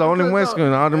 Yeah, I was the only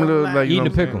Mexican. All them little, like, Eating you a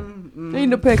know, pickle.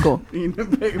 Eating a pickle.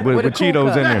 with a cool Cheetos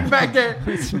cut. in there. Back there.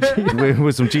 with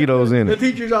some Cheetos in The it.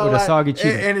 teacher's all With a like, soggy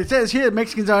Cheeto. and it says here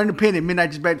Mexicans are independent.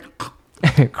 Midnight just back.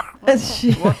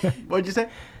 Shit. What'd you say?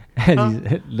 And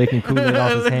he's licking Kool-Aid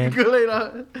off his hand. Kool-Aid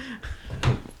off,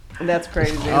 That's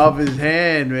crazy. off his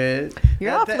hand, man.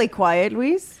 You're That- awfully quiet,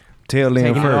 Luis. Tail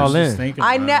end Taking it all first. in. Just thinking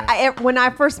I about it. when I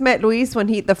first met Luis, when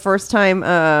the first time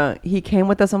he came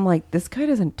with us, I'm like, this guy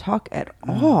doesn't talk at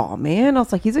all, man. I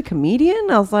was like, he's a comedian.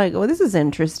 I was like, oh, this is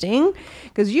interesting,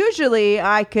 because usually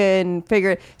I can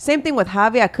figure. Same thing with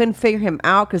Javi. I couldn't figure him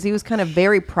out because he was kind of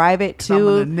very private I'm too.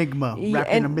 an enigma Yeah, wrapped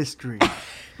in a and- mystery.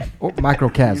 Oh,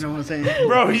 microcast. You know what I'm saying?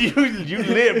 Bro, you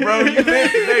lit, bro. You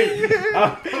lit today. You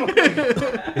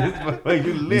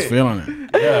He's lit. feeling it.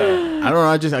 Yeah. I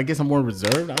don't know. I guess I'm more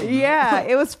reserved. I don't know. Yeah,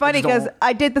 it was funny I just because don't-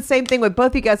 I did the same thing with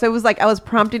both you guys. So it was like I was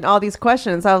prompting all these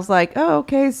questions. I was like, "Oh,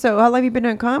 okay. So how long have you been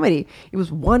doing comedy?" It was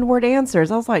 1-word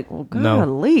answers. I was like, "Well, No.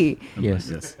 golly." Yes.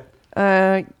 Yes.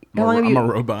 How long have I'm you? a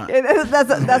robot.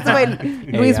 that's the way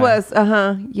Luis AI. was.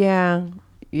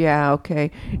 Yeah.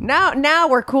 Okay. Now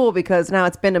we're cool because now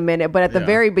it's been a minute. But at the Yeah.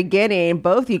 very beginning,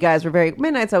 both you guys were very.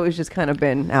 Midnight's always just kind of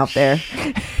been out there.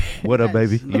 What up,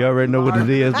 baby? You already know what it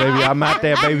is, baby. I'm out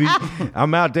there, baby.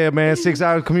 I'm out there, man. 6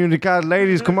 Hours Community College.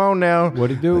 Ladies, come on now.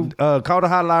 What it do? Call the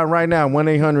hotline right now.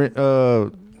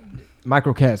 1-800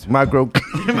 Microcast.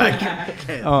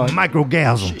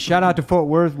 microgasm. Shout out to Fort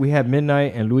Worth. We had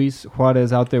Midnight and Luis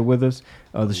Juarez out there with us.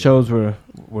 The shows were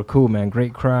cool, man.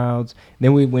 Great crowds.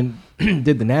 Then we went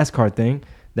did the NASCAR thing.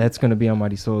 That's gonna be on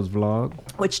Mighty Souls vlog.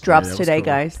 Which drops that was today, cool.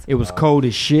 guys. It was cold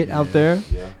as shit out there. We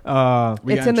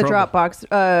It's got in the trouble.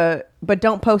 Dropbox, but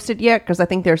don't post it yet because I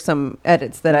think there's some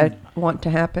edits that I want to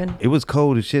happen. It was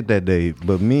cold as shit that day,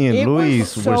 but me and It was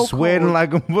Luis so were sweating cold.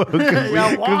 like a book.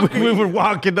 We were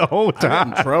walking the whole I got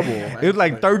time. in trouble. It was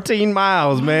like 13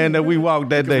 miles, man, that we walked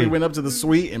that day. We went up to the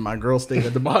suite and my girl stayed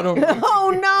at the bottom.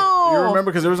 Oh no! You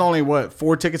remember because there was only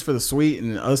 4 tickets for the suite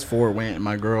and us 4 went and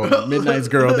my girl, Midnight's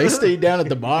girl, they stayed down at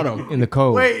the bottom. In the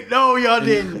cold. Wait, no, y'all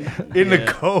didn't. in the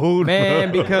cold,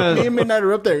 Man, Me because and Midnight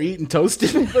are up there eating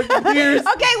toasted fucking beers.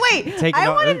 Okay, wait. taking I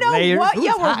all want to the know layers. what Who's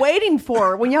y'all were hot? waiting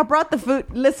for when y'all brought the food.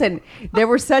 Listen, there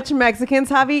were such Mexicans,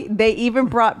 Javi. They even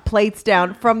brought plates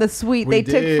down from the suite. We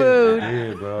They took did.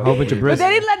 food, A whole bunch of but brisket.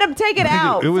 they didn't let them take it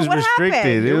out. It was So what restricted.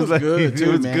 happened? It was like good, too,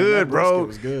 it was man. good, That bro. brisket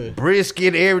was good.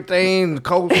 Brisket, everything,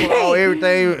 coleslaw,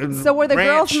 everything. So were the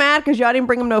girls ranch. mad because y'all didn't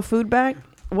bring them no food back?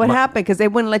 What happened? Because they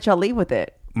wouldn't let y'all leave with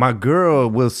it. My girl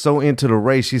was so into the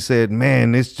race. She said,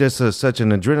 "Man, it's just such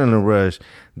an adrenaline rush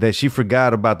that she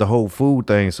forgot about the whole food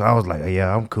thing." So I was like,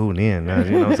 "Yeah, I'm cool then."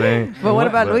 You know what I'm saying? But what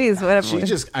about Luis? What She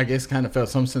just, I guess, kind of felt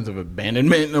some sense of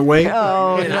abandonment in a way.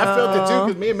 Oh, and I felt it too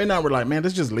because me and Midnight were like, "Man,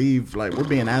 let's just leave. Like, we're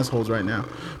being assholes right now."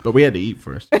 But we had to eat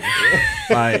first.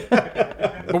 Like,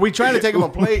 but we tried to take him a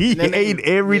plate. He and then they- ate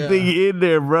everything in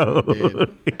there, bro.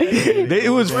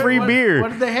 It was free beer.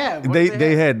 What did they have? What They did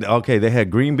they have? had they had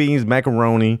green beans,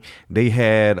 macaroni. They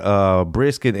had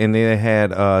brisket, and they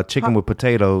had chicken with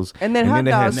potatoes. And then hot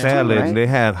they had dogs too, salad. right? And they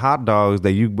had hot dogs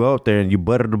that you go up there and you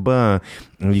butter the bun,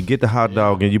 and you get the hot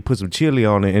dog and you put some chili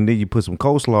on it, and then you put some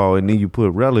coleslaw, and then you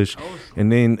put relish,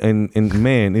 and then and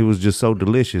man, it was just so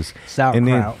delicious. And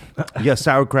then, yeah,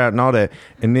 sauerkraut and all that.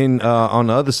 And then on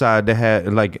the other side, they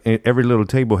had like every little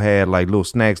table had like little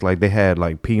snacks, like they had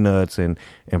like peanuts and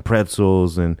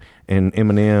pretzels and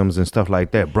M&Ms and stuff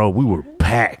like that. Bro, we were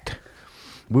packed.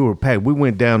 We were packed. We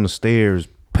went down the stairs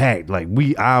packed. Like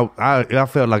I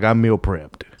felt like I meal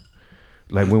prepped.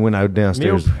 Like when we went out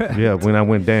downstairs. Yeah, when I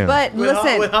went down. But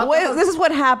listen, with hot dogs? this is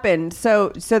what happened. So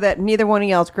that neither one of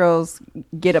y'all's girls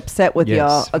get upset with Yes.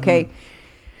 y'all. Okay.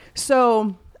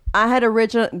 So I had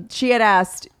she had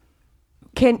asked,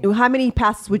 how many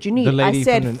passes would you need? The lady I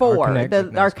said from the 4. Our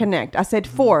Connect. Our Connect. I said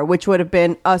 4, which would have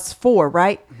been us 4,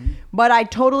 right? But I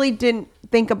totally didn't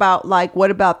think about like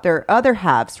what about their other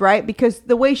halves, right? Because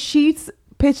the way she's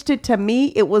pitched it to me,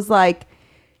 it was like,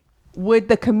 would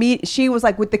the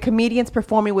comedians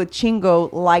performing with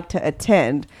Chingo like to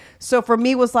attend? So for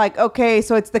me was like, okay,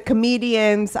 so it's the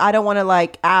comedians. I don't want to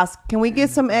like ask, can we get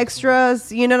some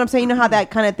extras? You know what I'm saying? You know how that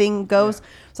kind of thing goes.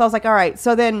 So I was like, all right.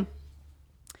 So then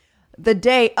the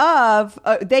day of,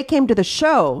 they came to the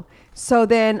show. So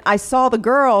then I saw the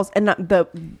girls and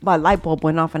my light bulb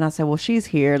went off and I said, well, she's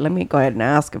here. Let me go ahead and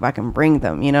ask if I can bring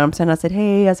them. You know what I'm saying? I said,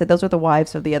 hey, those are the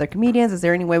wives of the other comedians. Is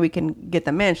there any way we can get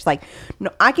them in? She's like, no,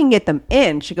 I can get them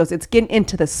in. She goes, it's getting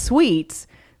into the suites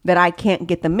that I can't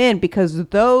get them in because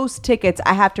those tickets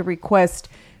I have to request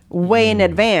way in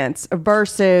advance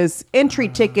versus entry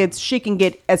tickets. She can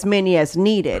get as many as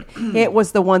needed. It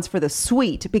was the ones for the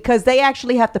suite because they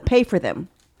actually have to pay for them.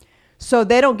 So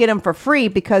they don't get them for free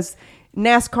because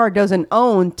NASCAR doesn't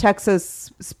own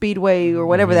Texas Speedway or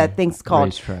whatever that thing's called.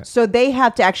 Racetrack. So they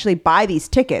have to actually buy these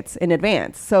tickets in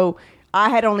advance. So I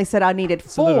had only said I needed 4.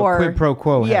 So a little quid pro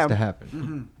quo has to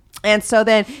happen. And so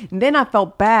then I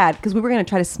felt bad because we were going to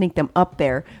try to sneak them up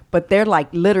there, but they're like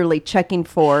literally checking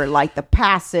for like the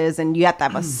passes and you have to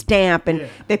have a stamp and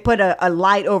they put a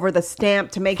light over the stamp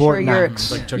to make Fort sure you're,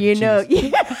 Knox. Like Chuck E. you know, Cheese.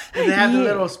 yeah. And they have the Yeah.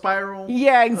 little spiral.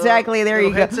 Yeah, exactly. There you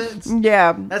little go. headsets.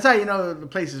 Yeah. That's how you know the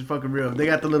place is fucking real. They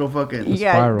got the little fucking.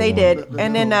 Yeah, spiral they one. did.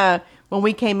 And then when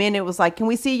we came in, it was like, can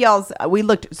we see y'all's? We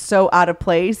looked so out of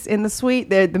place in the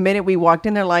suite. The minute we walked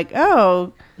in, they're like,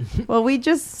 oh, well, we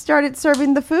just started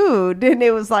serving the food. And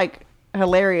it was like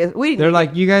hilarious. We They're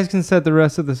like, you guys can set the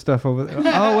rest of the stuff over there.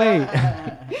 Oh, wait.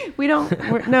 we don't,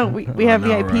 we have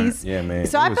know, VIPs. right? Yeah, man.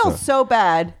 So It I was felt a- so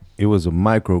bad. It was a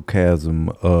microcosm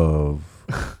of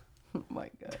Oh my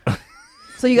God.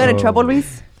 So you got in trouble,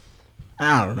 Luis?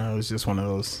 I don't know. It was just one of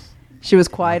those. She was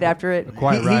quiet after it.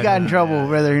 Quiet He ride. got in trouble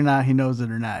whether or not he knows it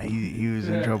or not. He was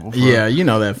in trouble. For Yeah, you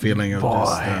know that feeling of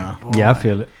just. Yeah, I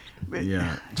feel it.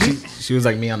 Yeah, she was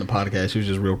like me on the podcast. She was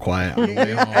just real quiet. And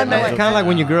It's kind of like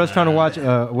when your girl's trying to watch,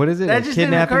 what is it? That A just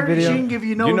didn't kidnapping occur. She video? didn't give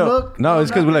you no you know, look. no,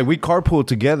 it's because nothing? we carpooled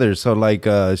together. So like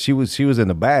she was in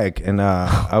the back and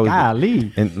I was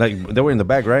Golly. and like they were in the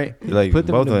back, right? Like Put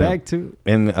them in both the of them. bag, too.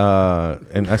 And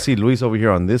I see Luis over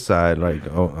here on this side, like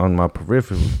on my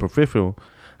peripheral. Peripheral.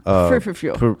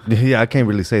 Yeah, I can't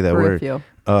really say that Peripheral.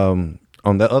 word.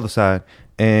 On the other side,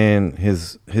 and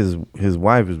his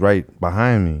wife is right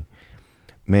behind me.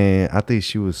 Man, I think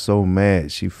she was so mad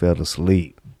she fell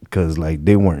asleep because like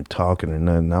they weren't talking or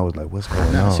nothing. I was like, "What's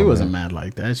going on?" She wasn't man? mad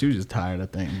like that. She was just tired, I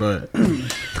think. But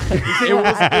it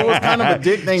was kind of a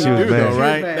dick thing She to was do, mad. though, She was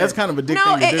right? mad. That's kind of a dick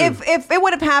No, thing to do. if it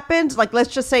would have happened, like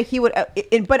let's just say he would,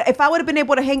 but if I would have been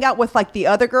able to hang out with like the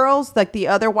other girls, like the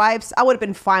other wives, I would have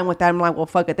been fine with that. I'm like, well,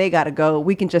 fuck it, they gotta go.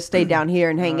 We can just stay down here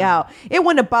and hang out. It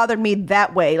wouldn't have bothered me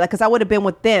that way, like, cause I would have been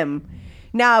with them.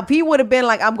 Now, if he would have been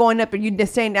like, I'm going up and you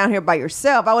just staying down here by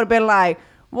yourself, I would have been like,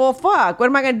 well, fuck. What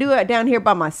am I gonna do it down here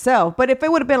by myself? But if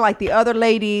it would have been like the other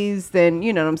ladies, then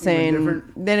you know what I'm saying.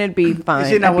 different. Then it'd be fine.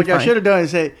 You see, now I'd be what y'all fine. should have done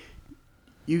is say,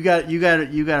 you got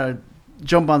to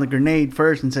jump on the grenade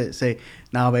first and say,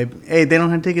 "Nah, babe, hey, they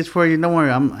don't have tickets for you. Don't worry,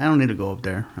 I don't need to go up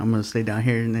there. I'm gonna stay down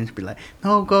here." And then she'd be like,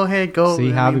 "No, go ahead, go." See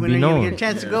how it when be you known. get a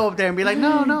chance to go up there and be like,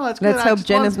 "No, it's good. Let's I hope just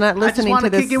Jen is not listening I just to wanna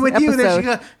kick this it with you." Then she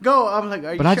episode. go. I'm like,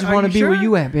 "Are you But I sure? just Are wanna you be where sure?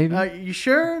 you at, baby. You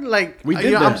sure? Like, We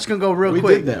did I'm that. just gonna go real We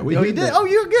quick. did that. We Oh, did you did? that. Oh,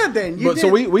 you're good then. You But did. so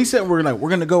we said we're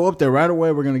gonna go up there right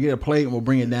away. We're gonna get a plate and we'll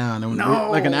bring it down. And No,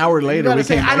 like an hour you later, gotta we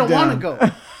say, came "I back don't down. want to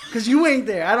go." Because you ain't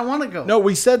there. I don't want to go. No,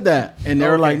 we said that, and they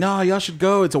were Okay. like, "No, y'all should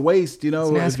go. It's a waste, you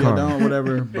know, It's if you NASCAR. don't,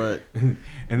 whatever." But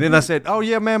And then I said, "Oh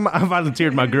yeah, man." I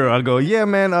volunteered my girl. I go, "Yeah,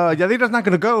 man. Yadira's not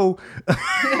gonna go."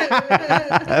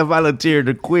 I volunteered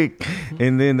her quick,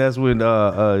 and then that's when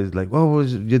it's like, "Well,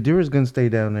 Yadira's gonna stay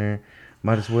down there.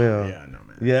 Might as well." yeah, no,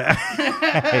 man.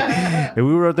 Yeah. And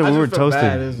we were up there. I We were just felt bad.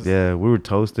 toasting. It's just- Yeah, we were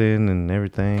toasting and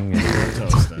everything. And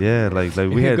Toasting. yeah, like we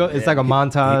You had. go- it's like a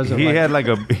montage. He had like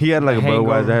a hangover.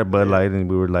 Budweiser, I had Bud Light, and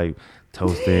we were like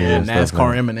toasting. And and stuff,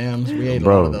 NASCAR man. M&Ms. We ate a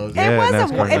Bro. lot of those. Yeah, It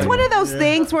was NASCAR it's one of those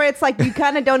things where it's like you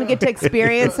kind of don't get to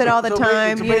experience it all the So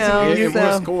time, basically, you know. It so.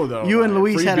 was cool though. You and Like,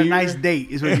 Luis free had a beer. nice date,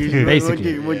 is what you're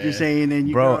Basically. what you're saying. And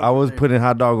you Bro, go I was there. putting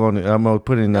hot dog on it. I'm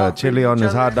putting Y'all chili feeding on each this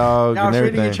other- hot dog Y'all and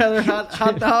feeding everything. each other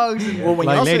hot dogs. And, Well, when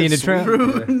Like y'all Lady in said the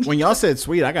Tramp. sweet, when y'all said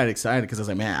sweet, I got excited because I was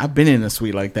like, man, I've been in a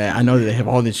suite like that. I know that they have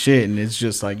all this shit, and it's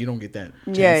just like you don't get that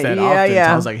chance Yeah, that yeah, often. So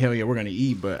yeah. I was like, hell yeah, we're gonna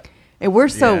eat, but And we're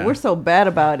Yeah. so bad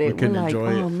about it. couldn't We're like,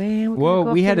 enjoy oh it. man. Well,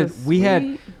 we had it.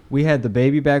 we had the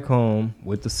baby back home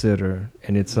with the sitter,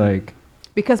 and it's like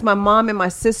Because my mom and my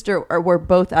sister were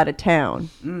both out of town.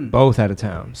 both out of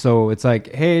town. So it's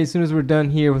like, hey, as soon as we're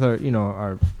done here with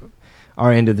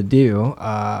our end of the deal,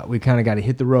 we kind of got to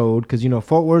hit the road because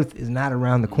Fort Worth is not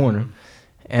around the corner,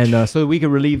 and so we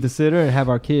could relieve the sitter and have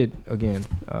our kid again.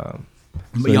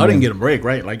 but y'all didn't get a break,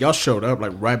 right? Like y'all showed up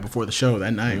like right before the show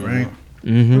that night, right?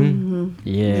 Mm-hmm.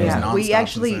 Yeah. Yeah, we nonstop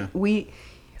actually since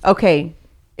okay.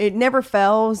 It never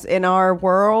fails in our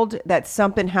world that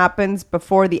something happens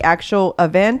before the actual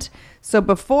event. So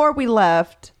before we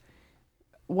left,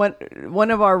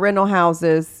 one of our rental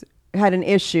houses had an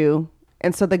issue,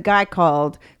 and so the guy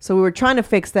called. So we were trying to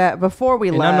fix that before we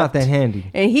And left. I'm not that handy.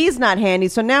 And he's not handy.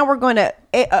 So now we're going to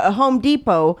a Home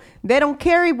Depot. They don't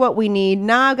carry what we need.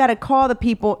 Now I got to call the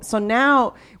people. So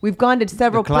now we've gone to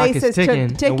several The clock is places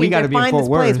ticking, and we gotta to be in find Fort this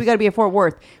place. Worth. We got to be at Fort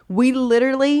Worth. We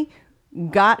literally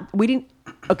I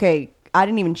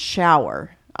didn't even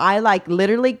shower. I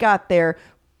literally got there,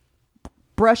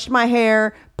 brushed my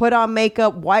hair, put on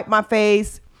makeup, wiped my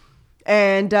face,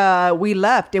 and we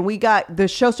left. And the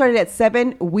show started at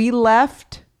 7. We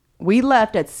left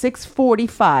at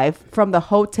 6:45 from the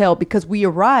hotel because we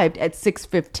arrived at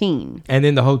 6:15. And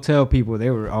then the hotel people, they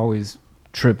were always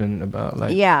tripping about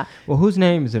like, Yeah. well, whose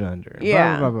name is it under?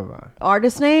 Yeah. Blah, blah, blah, blah.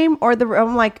 Artist name or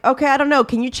I'm like, okay, I don't know.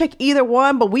 Can you check either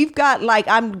one? But we've got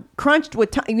I'm crunched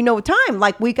with time. Time.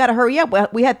 Like we got to hurry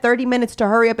up. We had 30 minutes to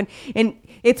hurry up, and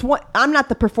it's what I'm not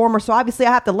the performer, so obviously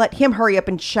I have to let him hurry up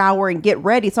and shower and get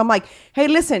ready. So I'm like, hey,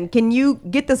 listen, can you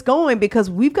get this going because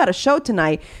we've got a show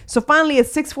tonight. So finally at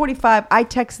 6:45, I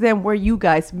text them, where you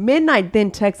guys? Midnight then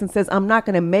texts and says, I'm not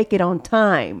going to make it on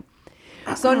time.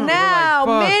 So now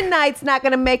fuck. Midnight's not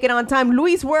gonna make it on time.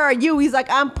 Luis, where are you? He's like,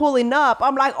 I'm pulling up.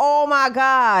 I'm like, oh my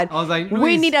god. I was like, we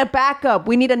Luis, need a backup.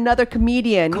 We need another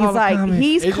comedian. call He's a like, comic.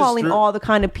 he's It just calling threw- all the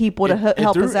kind of people to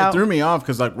help us out. It threw me off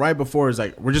because like right before it's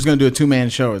like we're just gonna do a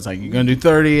 2-man show. It's like you're gonna do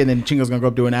 30, and then Chingo's gonna go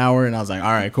up do an hour, and I was like,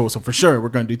 all right, cool. So for sure we're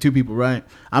gonna do 2 people, right?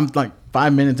 I'm like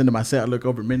 5 minutes into my set. I look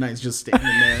over, Midnight's just standing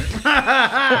there.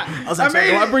 I was like, so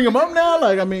do I bring him up now?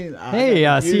 Like, I mean, Hey,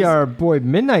 I see our boy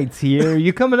Midnight's here.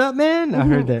 You coming up, man? I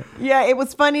heard that. Yeah, it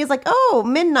was funny. It's like, oh,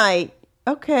 Midnight.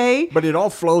 Okay. But it all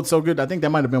flowed so good. I think that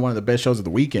might have been one of the best shows of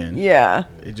the weekend. Yeah.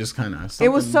 It just kind of. It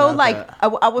was so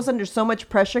I was under so much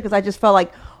pressure because I just felt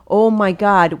like, oh my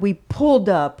God, we pulled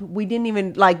up. We didn't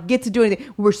even get to do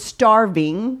anything. We're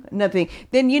starving, nothing.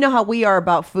 Then you know how we are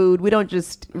about food. We don't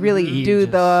just really Eat do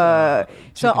just, the.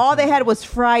 So chicken all they had was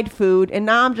fried food, and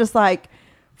now I'm just like,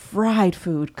 fried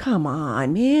food. Come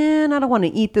on, man. I don't want to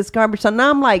eat this garbage. So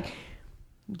now I'm like,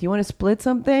 do you want to split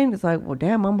something? It's like, well,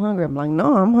 damn, I'm hungry. I'm like,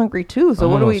 no, I'm hungry too. So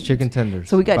what do we? Vámonos, chicken tenders.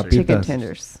 So we got chicken Papitas.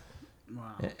 tenders.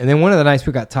 And then one of the nights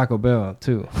we got Taco Bell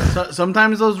too. So,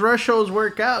 sometimes those rush shows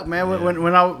work out, man.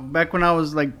 When I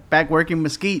was back working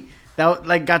Mesquite,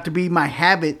 that got to be my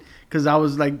habit because I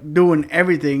was doing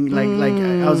everything.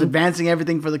 I was advancing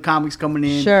everything for the comics coming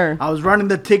in. Sure. I was running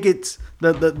the tickets,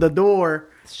 the door.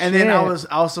 And then I Shit. was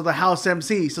also the house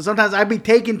MC. So sometimes I'd be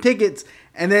taking tickets,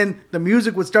 and then the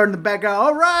music would start in the background.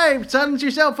 All right, silence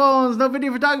your cell phones, no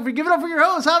video photography. Give it up for your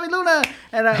host, Javi Luna.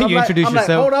 And I'm You like, introduce I'm like,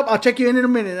 yourself? hold up, I'll check you in a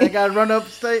minute. I gotta run up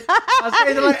stage.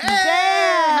 They're like,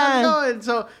 hey, how's it going?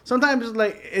 So sometimes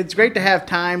like it's great to have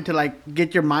time to like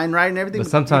get your mind right and everything. But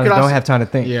sometimes you you could don't also- have time to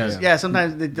think. Yeah,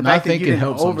 sometimes the Not fact that you thinking didn't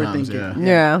helps sometimes, overthink it.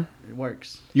 Yeah. It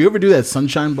works. You ever do that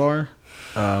Sunshine Bar?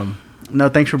 No,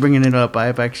 thanks for bringing it up.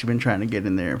 I've actually been trying to get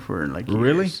in there for like years.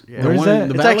 Really? Yeah. The Where's one that? in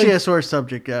the It's Valley? actually a sore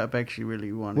subject. I've actually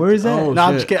really wanted. Where is to- that? Oh, No,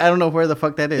 I'm shit. just kidding. I don't know where the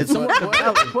fuck that is. It's the Valley.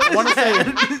 I want to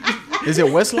say, is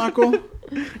it West Laco?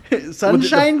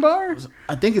 Sunshine Bar?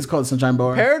 I think it's called Sunshine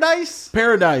Bar. Paradise?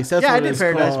 Paradise. That's Yeah, what I did it's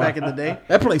Paradise called. back in the day.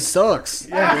 That place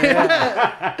sucks.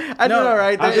 I did all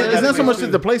right. It's not so much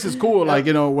that the place is cool, like,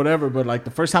 you know, whatever, but like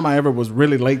the first time I ever was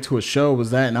really late to a show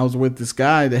was that, and I was with this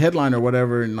guy, the headliner or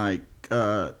whatever, and like,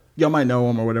 y'all might know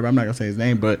him or whatever. I'm not gonna say his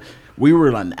name, but we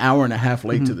were like an hour and a half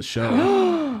late to the show,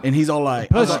 and he's all like,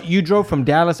 Plus, you drove from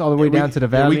Dallas all the way down to the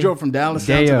valley. we drove from Dallas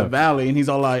down to Damn. the valley, and he's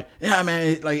all like, yeah,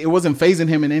 man, like it wasn't phasing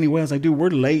him in any way. I was like, dude, we're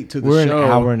late to the We're show. an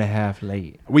hour and a half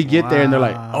late. We get there and they're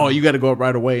like, "Oh, you got to go up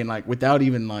right away." And like without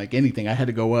even like anything, I had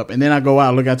to go up. And then I go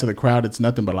out, look out to the crowd. It's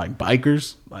nothing but like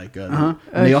bikers, like and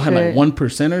they Oh, all had like shit.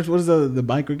 1%ers. What is the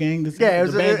biker gang? Yeah, it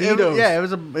was the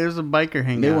Banditos. it was a biker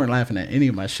hangout. They weren't laughing at any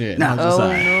of my shit. And No. I was just Oh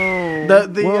like, no.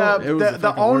 The it was the the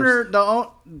fucking owner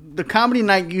the comedy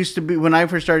night used to be when I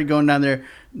first started going down there.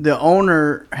 The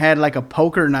owner had like a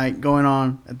poker night going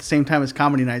on at the same time as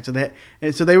comedy night. So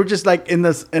they were just like in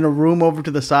a room over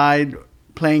to the side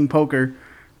playing poker,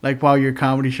 like while your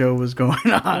comedy show was going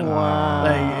on. Wow.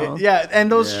 Like, yeah,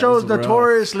 and those Yeah, shows it was rough.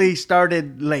 notoriously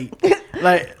started late.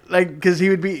 like because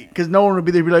no one would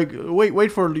be there. Be like,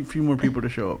 wait for a few more people to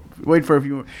show up. Wait for a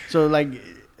few more. So like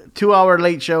 2 hour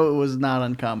late show, it was not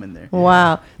uncommon there.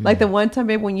 Wow. Like the one time,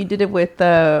 babe, when you did it with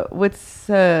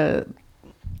the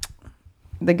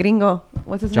gringo.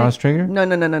 What's his John name? Stringer? No.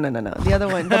 The other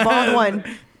one. The bald one.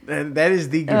 That is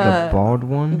the The bald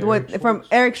one. From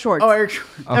Eric Schwartz. oh Eric.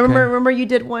 I remember you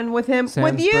did one with him.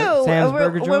 Sam's with you. Sam's Remember-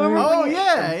 Burger Joint? remember Oh when you-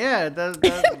 yeah.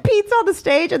 Pete's on the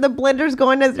stage and the blender's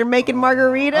going as they're making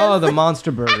margaritas. Oh, the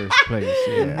Monster Burgers place.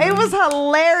 Yeah. It was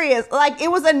hilarious. Like,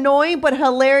 it was annoying but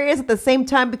hilarious at the same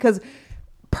time because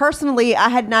personally, I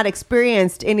had not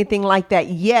experienced anything like that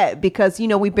yet because, you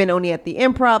know, we've been only at the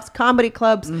improvs, comedy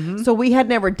clubs. So we had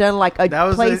never done like a That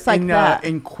was place like that.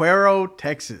 in Cuero,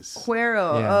 Texas.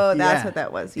 Cuero. Yeah. Oh, that's Yeah. what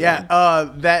that was. Yeah.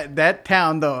 That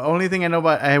town. The only thing I know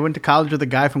about, I went to college with a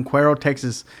guy from Cuero,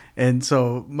 Texas, and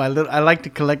so I like to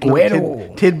collect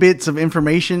little tidbits of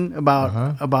information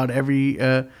about every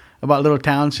about little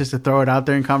towns just to throw it out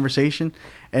there in conversation.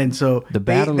 And so The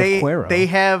Battle of Cuero. They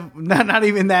have not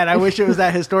even that. I wish it was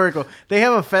that historical. They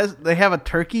have a fest. They have a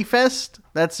turkey fest.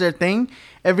 That's their thing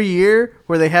every year,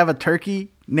 where they have a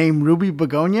turkey named Ruby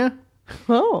Begonia.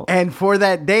 Oh. And for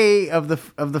that day of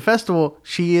the festival,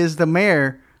 she is the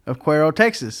mayor of Cuero,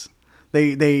 Texas.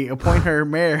 They appoint her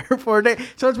mayor for a day.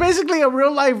 So it's basically a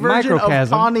real life version of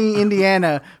Microcosm. Pawnee,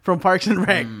 Indiana from Parks and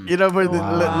Rec. You know, for the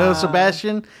little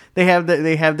Sebastian, they have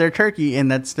their turkey, and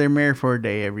that's their mayor for a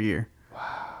day every year.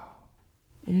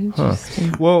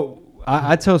 Interesting. Well,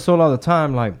 I tell Sol all the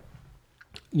time, like,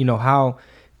 you know, how,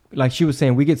 like she was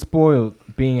saying, we get spoiled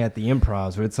being at the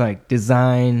improvs where it's like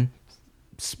designed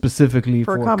specifically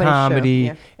For for a comedy comedy,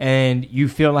 show, yeah. and you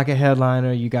feel like a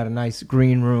headliner. You got a nice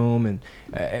green room,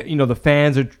 and you know the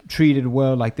fans are treated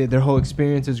well. Like their whole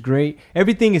experience is great.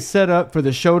 Everything is set up for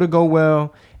the show to go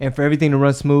well and for everything to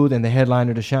run smooth and the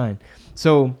headliner to shine.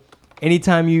 So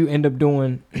anytime you end up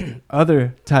doing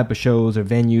other type of shows or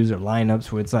venues or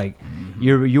lineups where it's like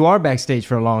you are backstage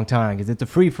for a long time because it's a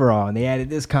free for all and they added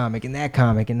this comic and that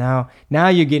comic and now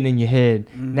you're getting in your head.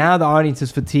 Now the audience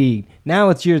is fatigued. Now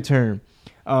it's your turn.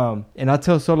 And I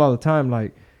tell Sol all the time,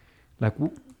 like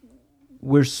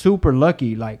we're super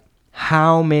lucky. Like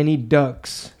how many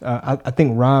ducks? I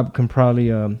think Rob can probably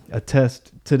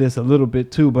attest to this a little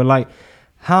bit too. But like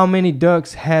how many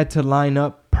ducks had to line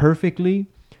up perfectly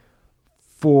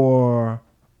for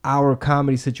our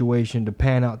comedy situation to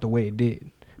pan out the way it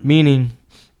did. Meaning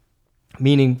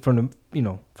from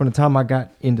the time I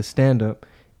got into stand up,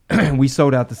 we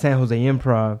sold out the San Jose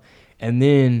Improv, and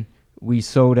then we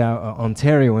sold out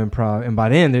Ontario Improv, and by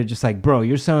then they're just like, bro,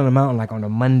 you're selling them out like on a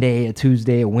Monday, a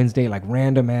Tuesday, a Wednesday, like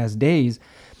random ass days.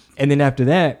 And then after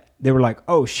that, they were like,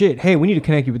 oh shit, hey, we need to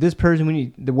connect you with this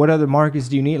person. What other markets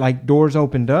do you need? Like doors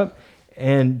opened up,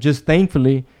 and just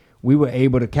thankfully we were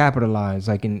able to capitalize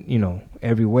like in, you know,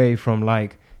 every way, from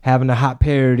like having a hot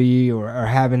parody or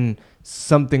having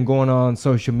something going on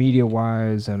social media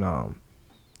wise. And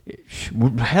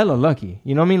we're hella lucky.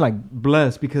 You know what I mean? Like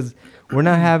blessed because we're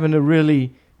not having to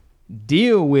really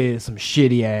deal with some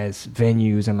shitty ass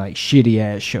venues and like shitty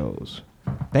ass shows.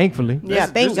 Thankfully. Yeah,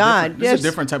 thank God. There's a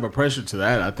different type of pressure to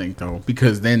that, I think, though,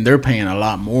 because then they're paying a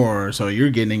lot more, so you're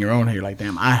getting in your own head. You're like,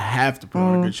 damn, I have to put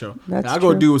on a good show. That's I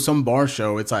go true. do some bar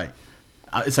show. It's like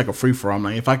a free for all. I'm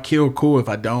like, if I kill, cool. If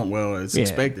I don't, well, it's Yeah.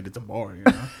 expected. It's a bar, you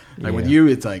know. Like with Yeah. you,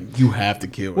 it's like you have to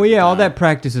kill. Well, every yeah, all time. that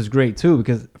practice is great too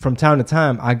because from time to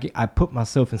time I put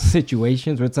myself in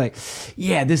situations where it's like,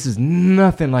 yeah, this is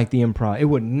nothing like the improv. It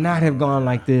would not have gone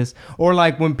like this. Or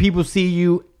like when people see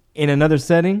you in another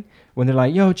setting, when they're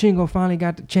like, yo, Chingo finally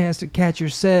got the chance to catch your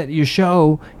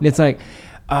show. And it's like,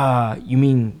 you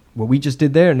mean what we just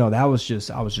did there? No, I was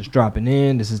just dropping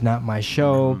in. This is not my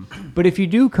show. But if you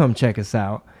do come check us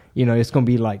out, you know, it's going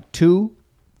to be like 2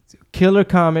 killer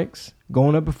comics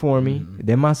going up before me,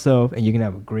 then myself, and you can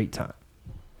have a great time.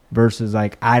 Versus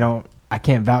like I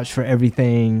can't vouch for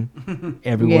everything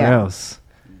everywhere Yeah. else.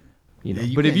 You know, Yeah,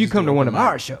 you but if can't you just come do to one open of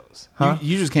our mic. shows, huh?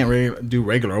 You just can't do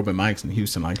regular open mics in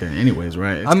Houston like that, anyways,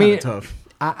 right? It's I mean, kinda tough.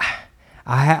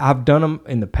 I've done them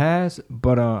in the past,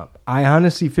 but I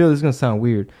honestly feel this is gonna sound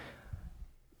weird.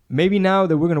 Maybe now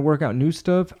that we're gonna work out new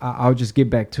stuff, I'll just get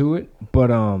back to it.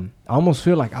 But I almost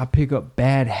feel like I pick up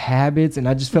bad habits, and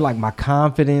I just feel like my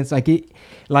confidence, it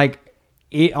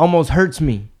almost hurts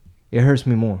me. It hurts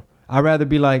me more. I'd rather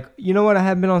be like, you know what? I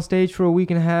haven't been on stage for a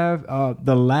week and a half.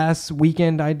 The last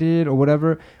weekend I did or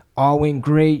whatever, all went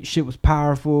great. Shit was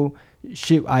powerful.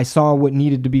 Shit, I saw what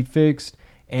needed to be fixed.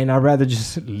 And I'd rather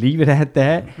just leave it at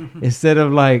that instead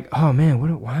of like, oh man,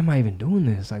 why am I even doing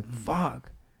this? Like, fuck.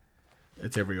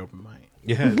 It's every open mic.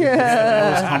 Yeah.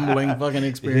 Most humbling fucking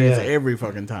experience every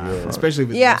fucking time, especially if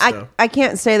it's Yeah, new stuff. I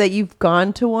can't say that you've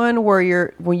gone to one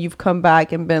where when you've come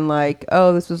back and been like,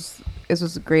 oh, this was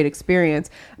a great experience.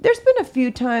 There's been a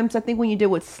few times, I think when you did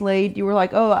with Slade, you were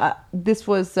like, oh, this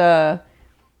was you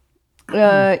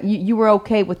were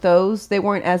okay with those. They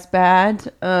weren't as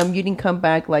bad. You didn't come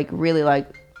back like really like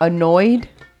annoyed.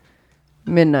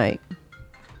 Midnight.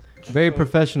 Very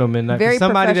professional Midnight. Very For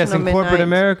somebody that's in professional corporate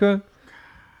Midnight. America.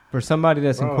 For somebody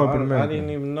that's in corporate I America. didn't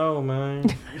even know, man.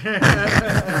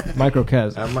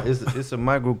 Microcosm. It's a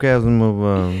microcosm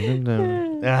of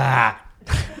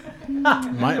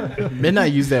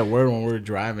Midnight used that word when we were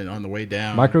driving on the way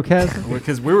down. Microcosm?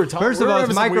 Because we were talking. First of all,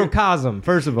 it's microcosm.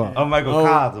 First of all. a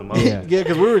microcosm. Yeah. Yeah,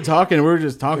 because we were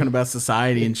just talking about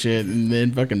society and shit, and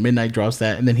then fucking Midnight drops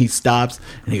that, and then he stops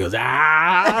and he goes,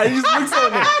 ah, he just looks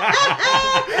on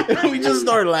it, and we just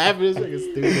start laughing. It's like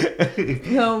stupid.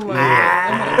 Oh my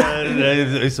God.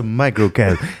 It's a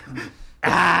microcosm.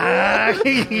 I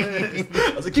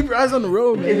was like, keep your eyes on the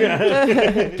road,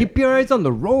 man. Keep your eyes on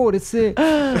the road. It's it.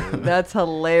 That's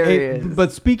hilarious.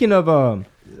 But speaking of,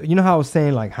 you know how I was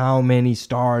saying like how many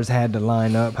stars had to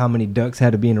line up, how many ducks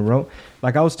had to be in a row.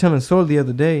 Like I was telling Sol the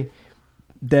other day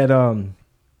that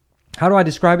how do I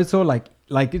describe it? So like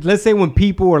let's say when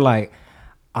people are like,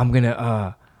 I'm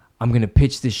gonna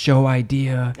pitch this show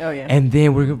idea, Oh, yeah. and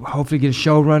then we're gonna hopefully get a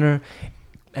showrunner,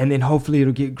 and then hopefully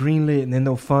it'll get greenlit, and then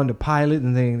they'll fund a pilot,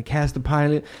 and then cast the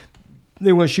pilot.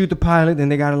 They want to shoot the pilot, then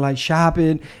they got to like shop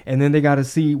it, and then they got to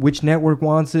see which network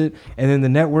wants it, and then the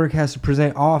network has to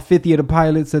present all 50 of the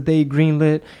pilots that they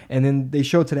greenlit, and then they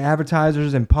show it to the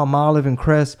advertisers, and Palmolive and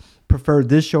Crest preferred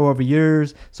this show over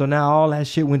yours, so now all that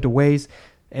shit went to waste.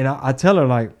 And I tell her,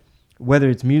 like, whether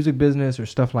it's music business or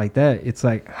stuff like that, it's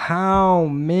like how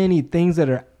many things that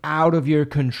are out of your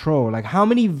control, like how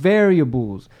many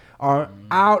variables are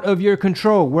out of your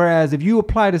control. Whereas if you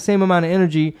apply the same amount of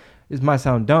energy, this might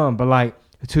sound dumb, but like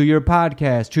to your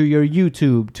podcast, to your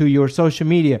YouTube, to your social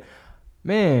media,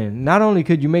 man, not only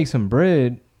could you make some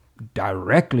bread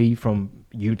directly from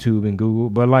YouTube and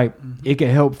Google, but like it could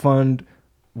help fund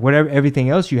whatever, everything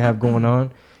else you have going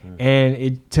on. And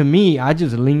it, to me, I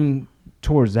just lean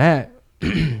towards that.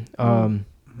 Even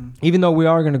though we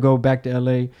are going to go back to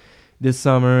LA this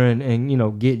summer and you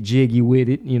know, get jiggy with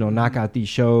it, you know, knock out these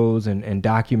shows and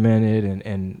document it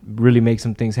and really make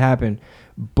some things happen.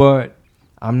 But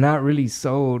I'm not really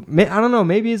sold. I don't know.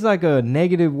 Maybe it's like a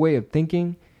negative way of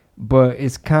thinking, but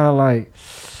it's kind of like,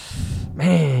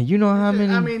 man, you know how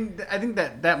many? I mean, I think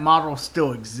that model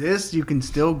still exists. You can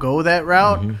still go that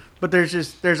route, but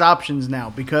there's options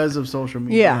now because of social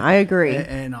media. Yeah, I agree.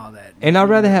 and all that. And I'd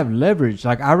rather have leverage.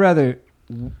 Like I'd rather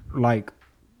like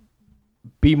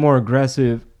be more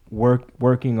aggressive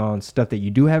working on stuff that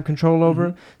you do have control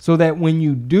over, so that when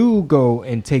you do go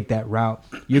and take that route,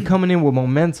 you're coming in with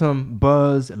momentum,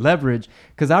 buzz, leverage.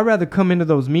 Because I'd rather come into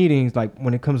those meetings, like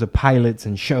when it comes to pilots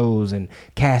and shows and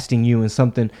casting you in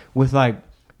something, with like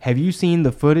have you seen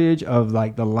the footage of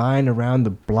like the line around the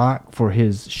block for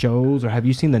his shows, or have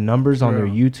you seen the numbers on their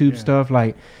True. YouTube Yeah. stuff?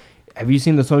 Like, have you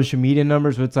seen the social media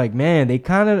numbers? Where it's like, man, they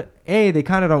kind of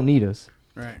don't need us.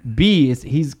 Right. B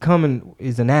he's coming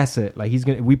is an asset. Like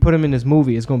we put him in this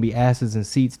movie, it's gonna be asses and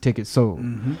seats, tickets sold.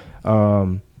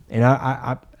 Mm-hmm. And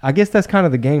I guess that's kind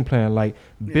of the game plan. Like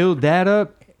build that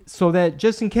up so that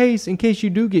just in case you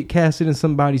do get casted in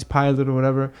somebody's pilot or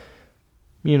whatever,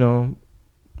 you know,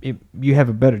 you have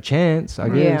a better chance, I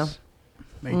guess.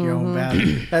 Make your own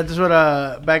value. That's what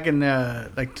back in I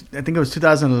think it was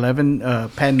 2011.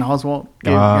 Patton Oswalt.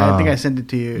 I think I sent it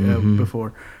to you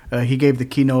before. He gave the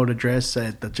keynote address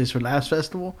at the Just for Laughs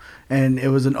festival, and it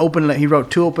was an open. He wrote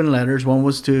 2 open letters. One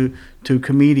was to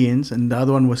comedians, and the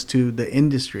other one was to the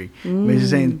industry. Basically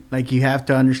saying like you have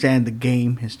to understand the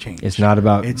game has changed. It's not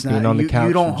about It's being not on the couch.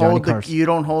 You don't with Johnny hold Carson. you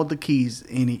don't hold the keys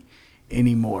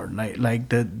anymore. Like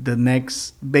the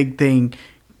next big thing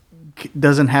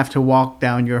doesn't have to walk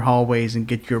down your hallways and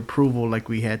get your approval like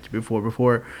we had to before.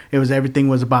 Before it was everything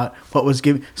was about what was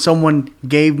given. Someone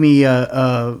gave me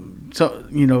I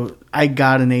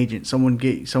got an agent. Someone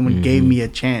gave me a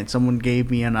chance. Someone gave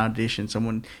me an audition.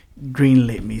 Someone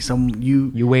greenlit me.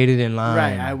 You waited in line.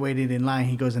 Right, I waited in line.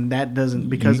 He goes, and that doesn't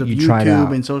because of you tried out.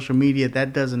 YouTube and social media.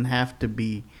 That doesn't have to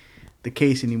be the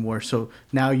case anymore. So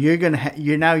now you're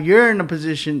in a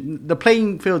position. The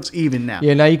playing field's even now.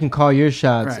 Yeah, now you can call your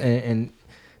shots Right. and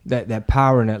that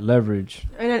power and that leverage.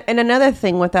 And another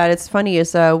thing with that, it's funny,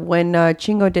 is when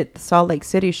Chingo did the Salt Lake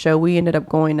City show, we ended up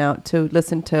going out to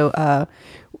listen to.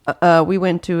 We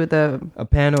went to A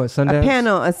panel at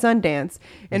Sundance.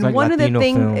 And like one of the Latino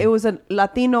things, film. it was a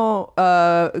Latino.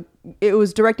 It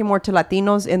was directed more to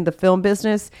Latinos in the film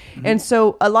business, and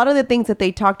so a lot of the things that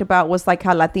they talked about was like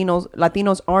how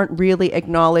Latinos aren't really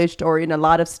acknowledged or in a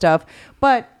lot of stuff,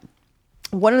 but.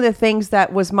 One of the things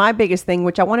that was my biggest thing,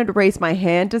 which I wanted to raise my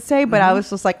hand to say, but I was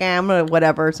just like, I'm gonna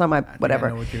whatever. It's not my whatever.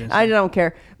 know what you're gonna I say. don't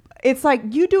care. It's like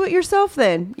you do it yourself,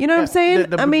 then. You know what I'm saying?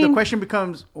 The question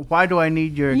becomes, why do I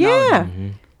need your yeah,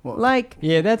 acknowledgement? Well, like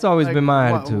Yeah, that's always like, been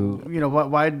my why- attitude. You know,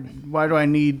 why do I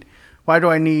need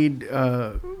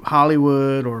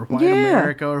Hollywood or White Yeah.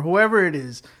 America or whoever it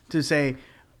is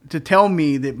to tell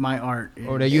me that my art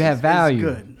Or that you have value.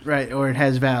 is good, right? Or it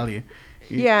has value.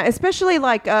 yeah, especially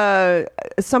like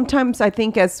sometimes I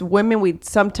think as women we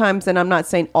sometimes, and I'm not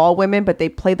saying all women, but they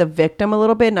play the victim a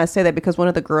little bit, and I say that because one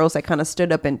of the girls that kind of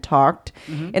stood up and talked,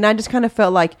 and I just kind of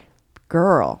felt like,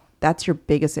 girl, that's your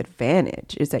biggest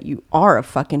advantage is that you are a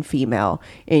fucking female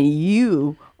and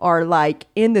you are like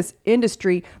in this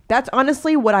industry. That's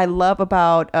honestly what I love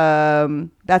about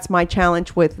that's my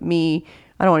challenge with me.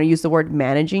 I don't want to use the word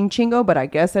managing Chingo, but I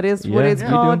guess that is what Yeah, it's you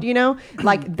called, do. you know?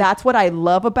 Like that's what I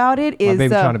love about it My is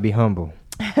baby trying to be humble.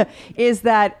 is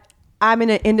that I'm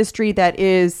in an industry that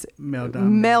is Male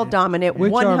dominant,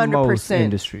 Which are most 100%.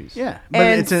 industries. Yeah, but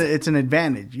And- it's an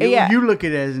advantage. Yeah. You look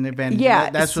at it as an advantage.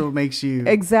 Yeah. That's what makes you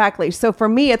Exactly. So for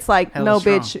me, it's like, Hella no,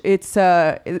 strong. bitch, it's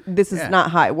this is Yeah. not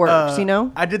how it works, you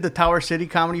know? I did the Tower City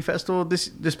Comedy Festival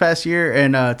this past year,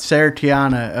 and Sarah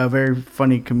Tiana, a very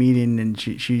funny comedian, and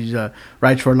she's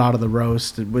writes for a lot of the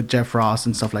roast with Jeff Ross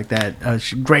and stuff like that.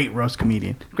 She's a great roast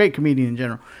comedian, great comedian in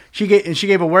general. She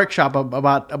gave a workshop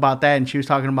about that, and she was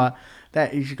talking about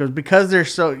that. She goes, because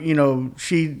there's so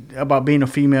about being a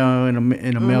female in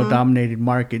a male dominated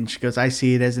market, and she goes, I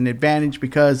see it as an advantage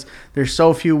because there's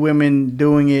so few women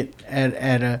doing it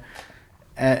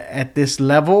at this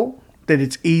level that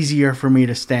it's easier for me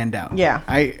to stand out. Yeah.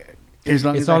 As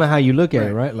long It's as all I- in how you look at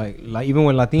it, Right. right? Like even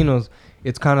with Latinos,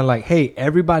 it's kind of like, hey,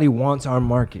 everybody wants our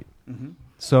market.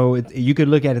 So you could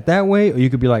look at it that way, or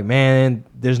you could be like, man,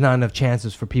 there's not enough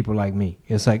chances for people like me.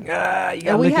 It's like, you gotta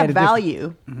And we look have at it different.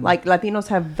 value. Like Latinos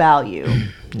have value.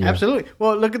 Yeah. Absolutely.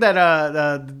 Well, look at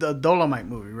that the Dolomite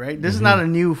movie, right? This is not a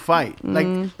new fight.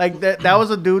 Like that was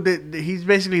a dude that he's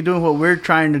basically doing what we're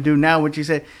trying to do now, which he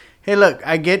said, hey, look,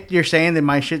 I get you're saying that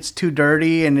my shit's too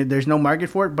dirty and there's no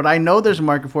market for it, but I know there's a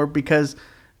market for it because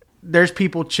there's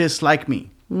people just like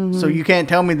me. So you can't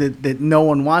tell me that no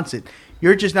one wants it.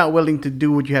 You're just not willing to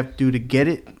do what you have to do to get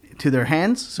it to their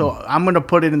hands. So I'm gonna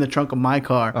put it in the trunk of my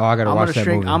car. Oh, I gotta watch that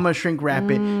movie. I'm gonna shrink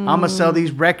wrap it. I'm gonna sell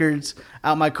these records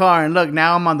out my car. And look,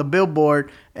 now I'm on the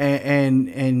billboard, and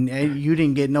you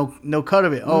didn't get no cut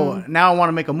of it. Oh, now I want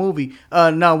to make a movie.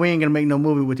 No, we ain't gonna make no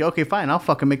movie with you. Okay, fine. I'll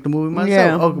fucking make the movie myself.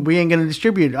 Yeah. Oh, we ain't gonna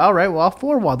distribute it. All right. Well, I'll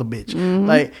four-wall the bitch.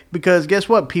 Like, because guess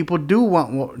what? People do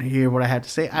want to hear what I have to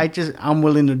say. I'm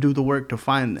willing to do the work to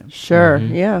find them. Sure.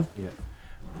 Yeah.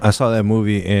 I saw that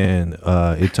movie and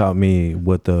it taught me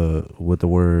what the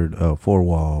word four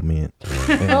wall meant.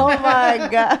 Oh my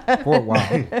god. Fort Wall.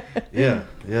 Yeah.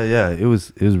 It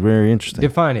was very interesting.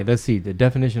 Define it. Let's see the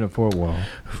definition of Fort Wall.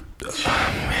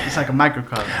 It's like a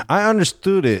microcosm. I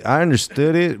understood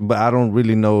it, but I don't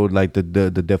really know like the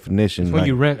definition. It's when like,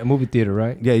 you rent a movie theater,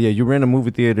 right? yeah, you rent a movie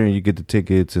theater and you get the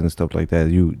tickets and stuff like that.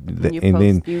 You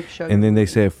show And then they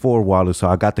said four wallers, so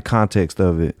I got the context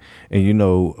of it. And you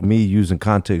know, me using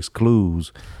context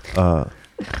clues. Oh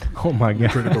my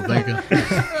god. Critical thinking.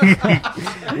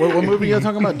 what movie y'all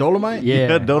talking about? Dolomite?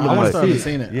 Yeah. Dolomite. I still haven't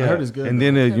seen it. I heard it's good. And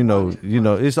then you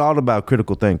know, it's all about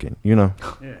critical thinking. You know,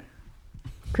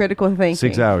 critical thinking.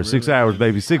 6 hours, 6 hours,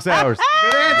 baby, 6 hours.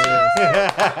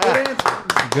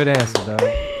 Good answer, dog.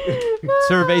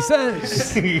 Survey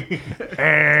says.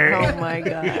 Oh my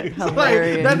god. Like,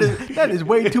 Hilarious. that is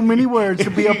way too many words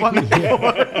to be up on the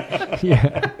board.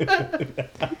 Yeah.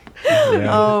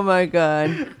 Oh my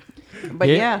god. But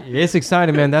yeah. It's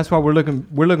exciting, man. That's why we're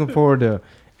looking forward to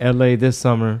LA this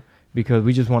summer because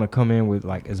we just want to come in with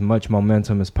like as much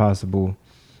momentum as possible.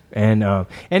 And at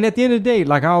the end of the day,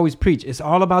 like I always preach, it's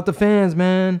all about the fans,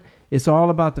 man. It's all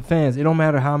about the fans. It don't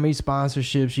matter how many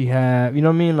sponsorships you have. You know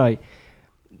what I mean? Like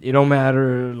it don't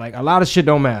matter. Like a lot of shit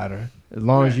don't matter as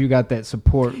long as you got that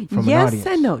support from an audience.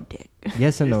 Yes and no, Dick.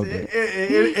 Yes and no, Dick.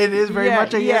 It is very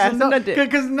much a yes and no.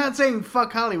 Because not saying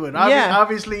fuck Hollywood.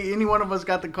 Obviously, any one of us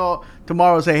got the call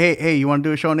tomorrow and say, hey, you want to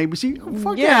do a show on ABC?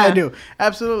 Fuck yeah, I do.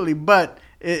 Absolutely. But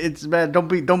it's bad. Don't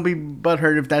be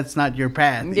butthurt if that's not your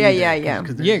path. Yeah.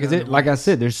 Because like I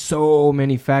said, there's so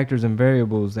many factors and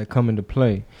variables that come into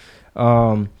play.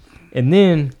 And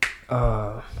then, what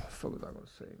was I going to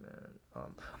say,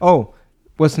 man?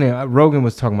 What's the name? Rogan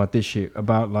was talking about this shit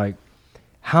about like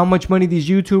how much money these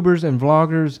YouTubers and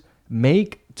vloggers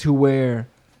make to where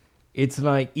it's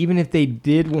like even if they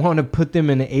did want to put them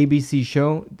in an ABC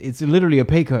show, it's literally a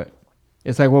pay cut.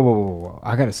 It's like whoa!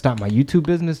 I got to stop my YouTube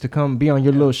business to come be on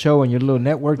your little show and your little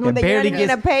network that barely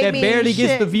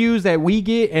gets the views that we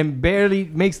get and barely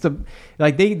makes the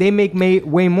like they make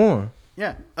way more.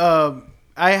 Yeah.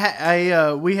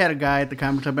 We had a guy at the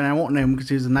comic club, and I won't name him because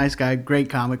he's a nice guy, great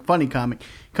comic, funny comic,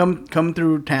 come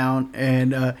through town,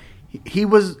 and he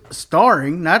was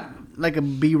starring, not like a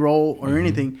B-roll or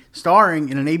anything, starring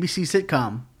in an ABC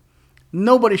sitcom.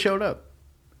 Nobody showed up,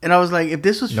 and I was like, if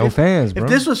this was fans, bro. If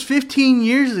this was 15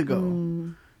 years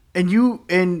ago,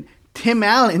 and Tim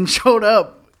Allen showed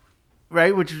up,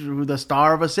 right, which is the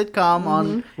star of a sitcom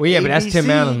on. Well, yeah, ABC, but that's Tim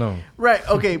Allen, though. Right.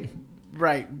 Okay.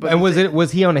 Right, but and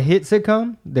was he on a hit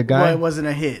sitcom? The guy? Well, it wasn't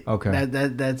a hit. Okay,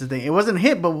 that's the thing. It wasn't a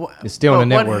hit, but it's still on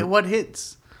the network. What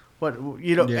hits? What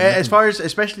as far as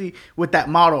especially with that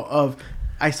model of,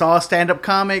 I saw a stand-up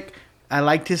comic, I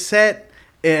liked his set.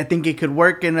 I think it could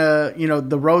work in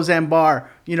the Roseanne Bar.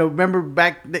 Remember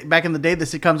back in the day, the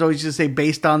sitcoms always just say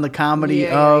based on the comedy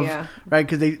right,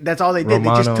 because that's all they did.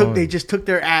 Romano they just took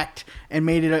their act and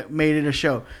made it a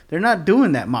show. They're not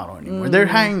doing that model anymore. They're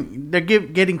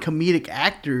getting comedic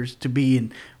actors to be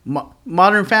in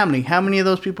Modern Family. How many of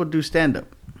those people do stand up?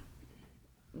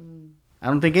 I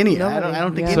don't think any. I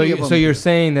don't think any of them. So you're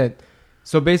saying that.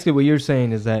 So basically, what you're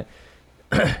saying is that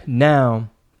now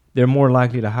they're more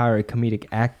likely to hire a comedic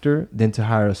actor than to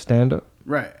hire a stand-up.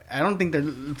 Right. I don't think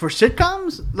that for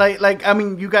sitcoms, like I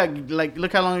mean, you got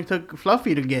look how long it took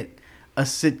Fluffy to get a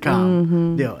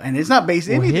sitcom deal, and it's not based.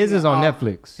 Well, his is on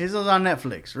Netflix. His is on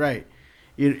Netflix, right?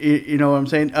 You know what I'm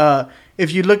saying?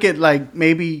 If you look at like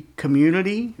maybe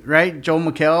Community, right? Joel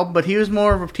McHale, but he was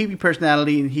more of a TV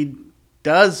personality, and he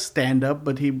does stand up,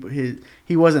 but he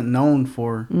wasn't known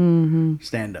for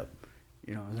stand up.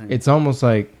 You know what I'm saying? It's almost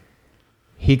like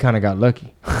he kind of got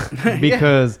lucky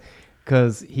because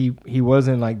he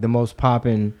wasn't like the most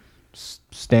popping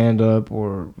stand up,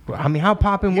 or I mean, how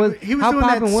popping was he? Was how doing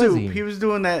popping that was soup. he? He was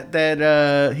doing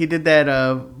that he did that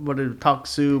Talk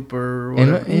Soup or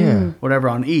whatever, whatever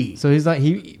on E. So he's like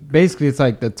basically it's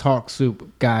like the Talk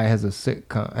Soup guy has a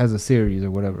sitcom, has a series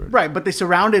or whatever. Right, but they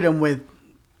surrounded him with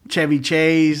Chevy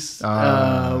Chase,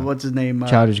 what's his name?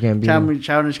 Childish Gambino.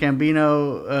 Childish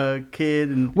Gambino kid.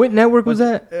 And what network was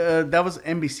that? That was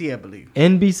NBC, I believe.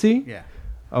 NBC? Yeah.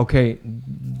 Okay,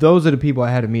 those are the people I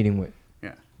had a meeting with.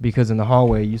 Yeah. Because in the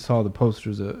hallway you saw the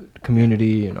posters of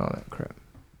Community and all that crap.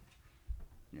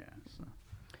 Yeah. So.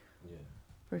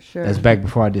 For sure. That's back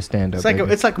before I did stand up.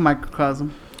 It's like a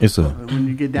microcosm. It's when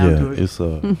you get down to it. It's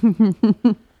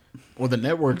Well, the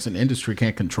networks and industry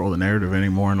can't control the narrative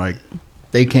anymore, and like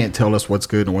they can't tell us what's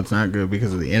good and what's not good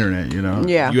because of the internet.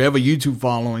 Yeah. You have a YouTube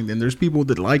following, then there's people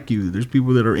that like you. There's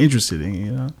people that are interested in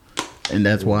you, and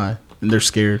that's why. And they're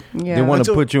scared. Yeah. They want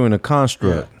to put you in a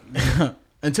construct.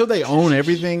 Until they own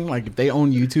everything, like if they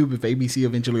own YouTube, if ABC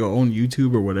eventually will own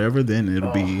YouTube or whatever, then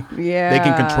it'll be Yeah, they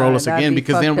can control us that'd again be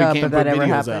because then we fucked up can't if put that ever videos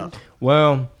happened. out.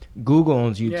 Well, Google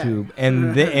owns YouTube,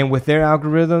 and and with their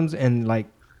algorithms and like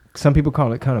some people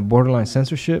call it kind of borderline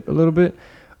censorship a little bit,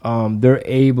 they're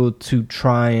able to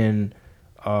try and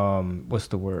what's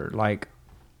the word, like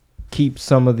keep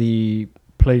some of the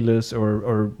playlists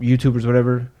or YouTubers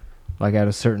whatever like at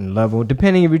a certain level,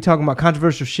 depending if you're talking about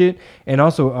controversial shit. And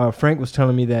also Frank was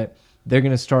telling me that they're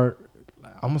gonna start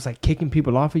almost like kicking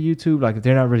people off of YouTube, like if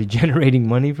they're not really generating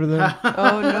money for them.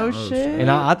 Oh no shit. And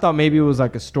I thought maybe it was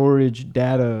like a storage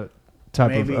data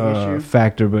type Maybe of issue.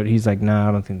 factor, but he's like, nah,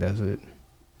 I don't think that's it.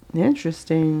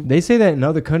 Interesting. They say that in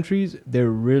other countries, they're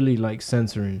really like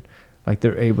censoring, like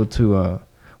they're able to,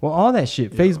 well, all that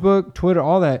shit, Facebook, Twitter,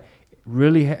 all that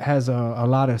really has a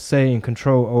lot of say and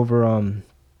control over,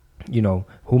 you know,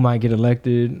 who might get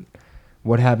elected,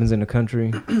 what happens in the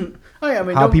country. Oh yeah, I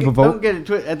mean, How people vote. Don't get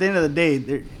into it. At the end of the day,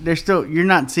 they're still. You're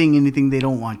not seeing anything they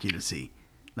don't want you to see.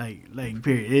 Like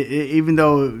period. Even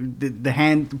though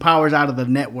the power's out of the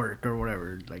network or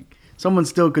whatever, like someone's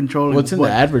still controlling. What's in the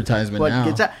advertisement what now?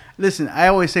 gets out. Listen, I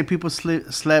always say people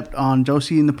slept on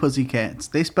Josie and the Pussycats.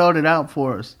 They spelled it out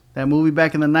for us. That movie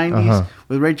back in the 90s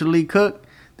with Rachel Lee Cook.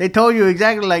 They told you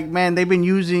exactly, like, man, they've been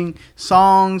using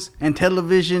songs and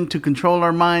television to control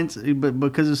our minds, but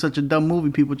because it's such a dumb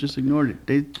movie, people just ignored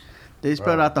it. They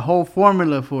spelled out the whole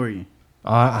formula for you.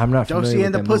 I'm not familiar Josie with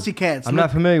and the that movie. Pussycats. I'm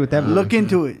not familiar with that movie. Look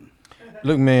into it.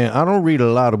 Look, man, I don't read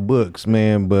a lot of books,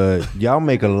 man, but y'all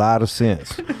make a lot of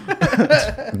sense. You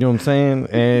know what I'm saying?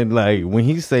 And like when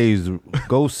he says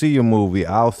go see a movie,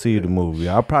 I'll see the movie.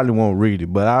 I probably won't read it,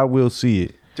 but I will see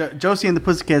it. Josie and the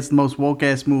Pussycats is the most woke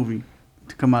ass movie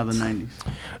to come out of the 90s.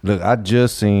 Look, I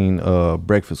just seen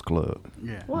Breakfast Club.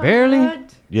 Yeah. Barely?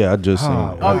 Yeah, I just seen.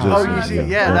 Oh, I wow. just you seen,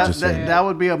 see, I just seen. that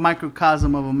would be a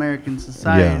microcosm of American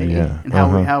society Yeah, and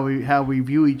how we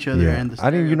view each other Yeah. and the I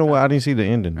didn't. You know what? I didn't see the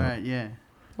ending. Though. Right, yeah.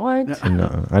 What?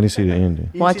 No, I didn't see the ending.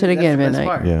 You Watch see, it that's again, the best Midnight.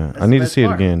 part. Yeah, That's I the need to best see it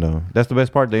part. again though. That's the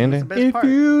best part. The That's ending. the best part.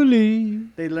 you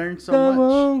leave, They learned so the much.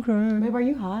 won't cry. Babe, are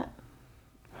you hot?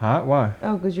 Hot? Why?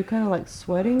 Oh, because you're kind of like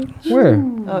sweating. Where?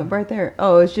 Oh, right there.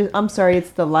 Oh, it's just. I'm sorry.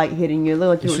 It's the light hitting you. It looked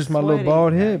like you It's were just my sweating. little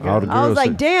bald head. All the I was girls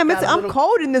like, say- damn, Got a I'm little-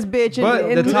 cold in this bitch. But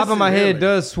and the top of my head really.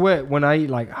 does sweat when I eat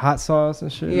like hot sauce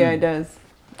and shit. Yeah, it does.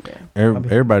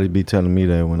 Everybody be telling me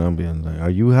that when I'm being like, "Are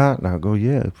you hot?" And I go,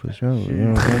 "Yeah, for sure." You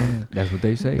know what I'm saying? That's what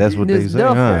they say. That's what they This say,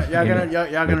 duffer. huh? Y'all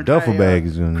gonna The duffel try, bag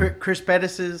is in there. Chris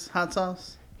Pettis's hot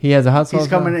sauce. He has a hot sauce. He's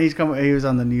coming. now? He's coming. He was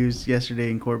on the news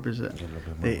yesterday in Corpus.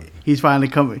 He's finally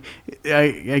coming.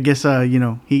 I guess you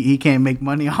know he can't make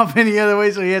money off any other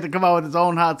way, so he had to come out with his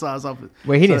own hot sauce off it.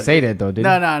 Wait, he didn't say that though, did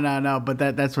he? No. But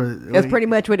that's what. That's pretty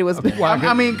much what it was.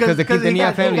 I mean, because the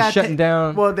Quintanilla family shutting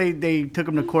down. Well, they took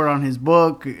him to court on his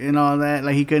book and all that.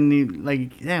 Like he couldn't even,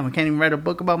 like, damn, I can't even write a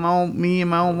book about me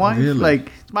and my own wife. Really?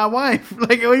 Like it's my wife.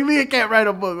 Like what do you mean I can't write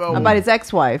a book About his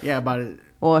ex-wife. Yeah, about it.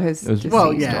 Or his was- deceased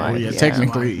Well, yeah. wife. Well, yeah,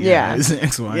 technically, Yeah. it's an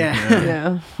ex-wife.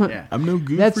 Yeah. Yeah. Yeah. I'm no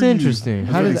good. That's for you. interesting.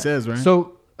 That's How what he does says, right?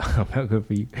 So, I'm not good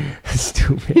for you.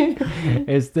 Stupid.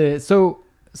 It's the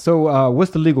so.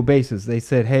 What's the legal basis? They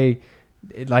said, hey,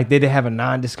 like they didn't have a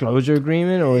non-disclosure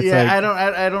agreement, or it's Yeah, like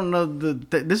I don't know.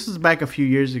 This was back a few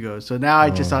years ago. So now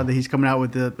I just saw that he's coming out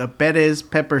with the Betty's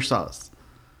pepper sauce.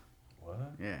 What?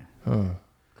 Yeah.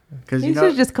 Because He should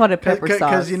have just called it pepper sauce.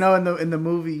 Because you know in the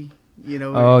movie. You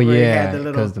know, Oh, where he yeah, had the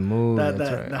little 'cause the movie, the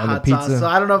that's right. the On the hot sauce. pizza. So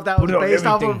I don't know if that was Put it on based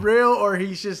off everything. of real or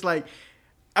he's just like.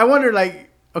 I wonder, like,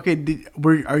 okay,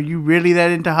 are you really that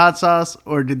into hot sauce,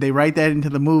 or did they write that into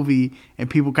the movie and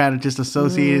people kind of just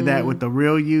associated that with the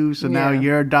real you? So now Yeah.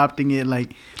 you're adopting it,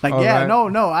 like Oh, yeah,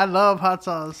 right. no, I love hot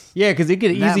sauce. yeah, because it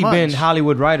could That easily been much.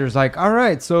 Hollywood writers like, all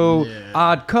right, so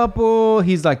odd couple,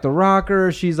 he's like the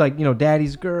rocker, she's like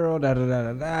daddy's girl, da da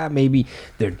da da da. Maybe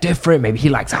they're different. Maybe he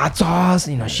likes hot sauce,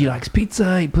 she likes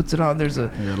pizza. He puts it on. There's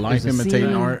a Yeah, like there's a imitating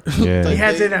scene. art. Yeah. He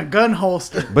has it in a gun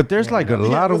holster. But there's like a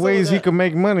lot of what's up ways with he that? could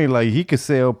make money. Like he could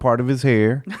sell part of his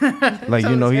hair. Like,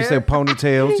 his he hair? said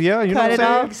ponytails. Yeah, you know Cut what it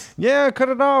I'm off? saying? Yeah, cut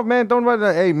it off, man. Don't write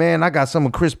that. Hey, man, I got some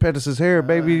of Chris Pettis' hair,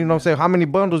 baby. You know what I'm saying? How many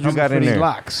bundles you got in there?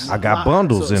 Locks. I got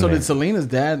bundles So in there. did Selena's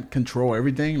dad control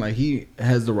everything? Like he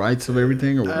has the rights of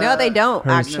everything, or what? No, they don't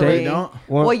Her actually. estate? They don't?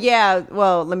 Well, yeah.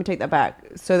 Well, let me take that back.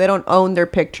 So they don't own their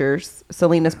pictures,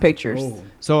 Selena's pictures.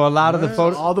 So a lot of the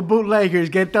photos. All the bootleggers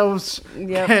get those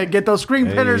Yep. get those screen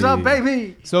printers up, Hey.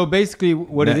 baby. So basically,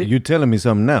 what Now, it you telling me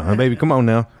something now, huh, baby? Come on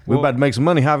now. We're Well- about to make some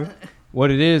money, Javi. What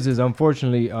it is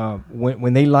unfortunately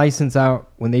when they license out,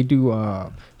 when they do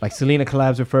like Selena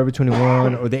collabs with Forever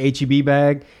 21 or the HEB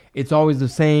bag, it's always the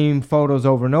same photos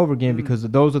over and over again because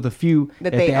those are the few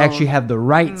that That they they actually own. have the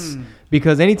rights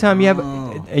Because anytime you have,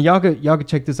 and y'all could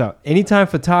check this out. Anytime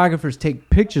photographers take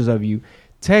pictures of you,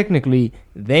 technically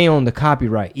they own the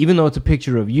copyright, even though it's a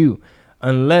picture of you,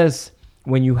 unless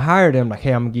when you hire them, like,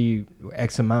 hey, I'm gonna give you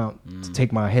X amount to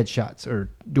take my headshots or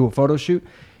do a photo shoot.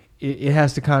 It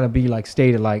has to kind of be like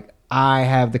stated, like, I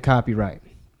have the copyright,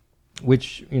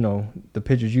 which, you know, the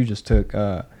pictures you just took.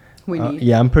 We need.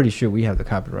 Yeah, I'm pretty sure we have the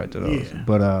copyright to those. Yeah.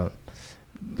 But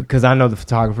because I know the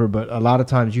photographer, but a lot of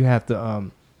times you have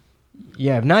to,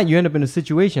 if not, you end up in a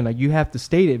situation like you have to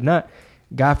state it. If not,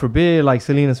 God forbid, like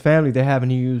Selena's family, they're having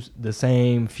to use the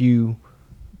same few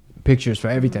pictures for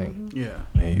everything. Yeah.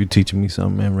 Man, you teaching me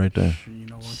something, man, right there. You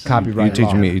know what? Copyright. You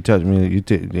teaching law. me. You touching me.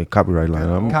 You copyright line.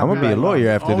 I'm gonna be a lawyer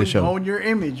after Own, the show. own your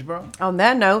image, bro. On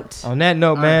that note, On that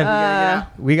note, man,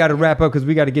 we got to wrap up because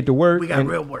we got to get to work. We got and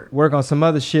real work. Work on some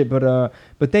other shit. But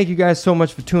thank you guys so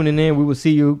much for tuning in. We will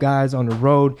see you guys on the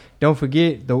road. Don't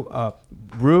forget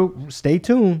stay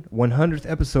tuned. 100th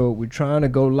episode. We're trying to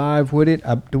go live with it.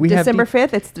 Do we December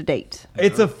have 5th, it's the date.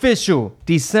 It's official.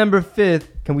 December 5th.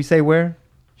 Can we say where?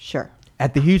 Sure.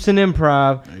 At the Houston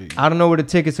Improv. I don't know where the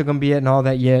tickets are going to be at and all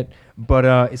that yet, but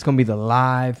it's going to be the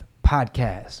live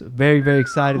podcast. Very, very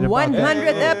excited about 100th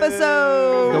that. The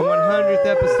episode. 100th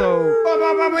episode.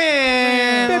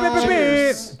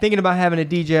 Cheers. Thinking about having a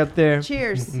DJ up there.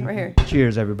 Cheers. Right here.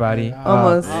 Cheers, everybody.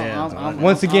 Almost.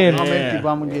 Once again, I'm empty, but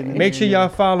I'm gonna get in. make sure y'all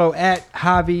follow at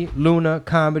Javi Luna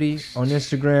Comedy on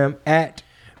Instagram, at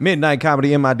Midnight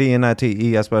Comedy,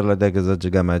 MIDNITE. I spell it like that because I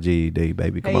just got my GED,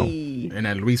 baby. Come on. Hey. And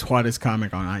that Luis Juarez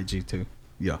comic on IG too.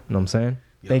 Yeah. know what I'm saying?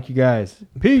 Thank you guys.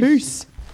 Peace.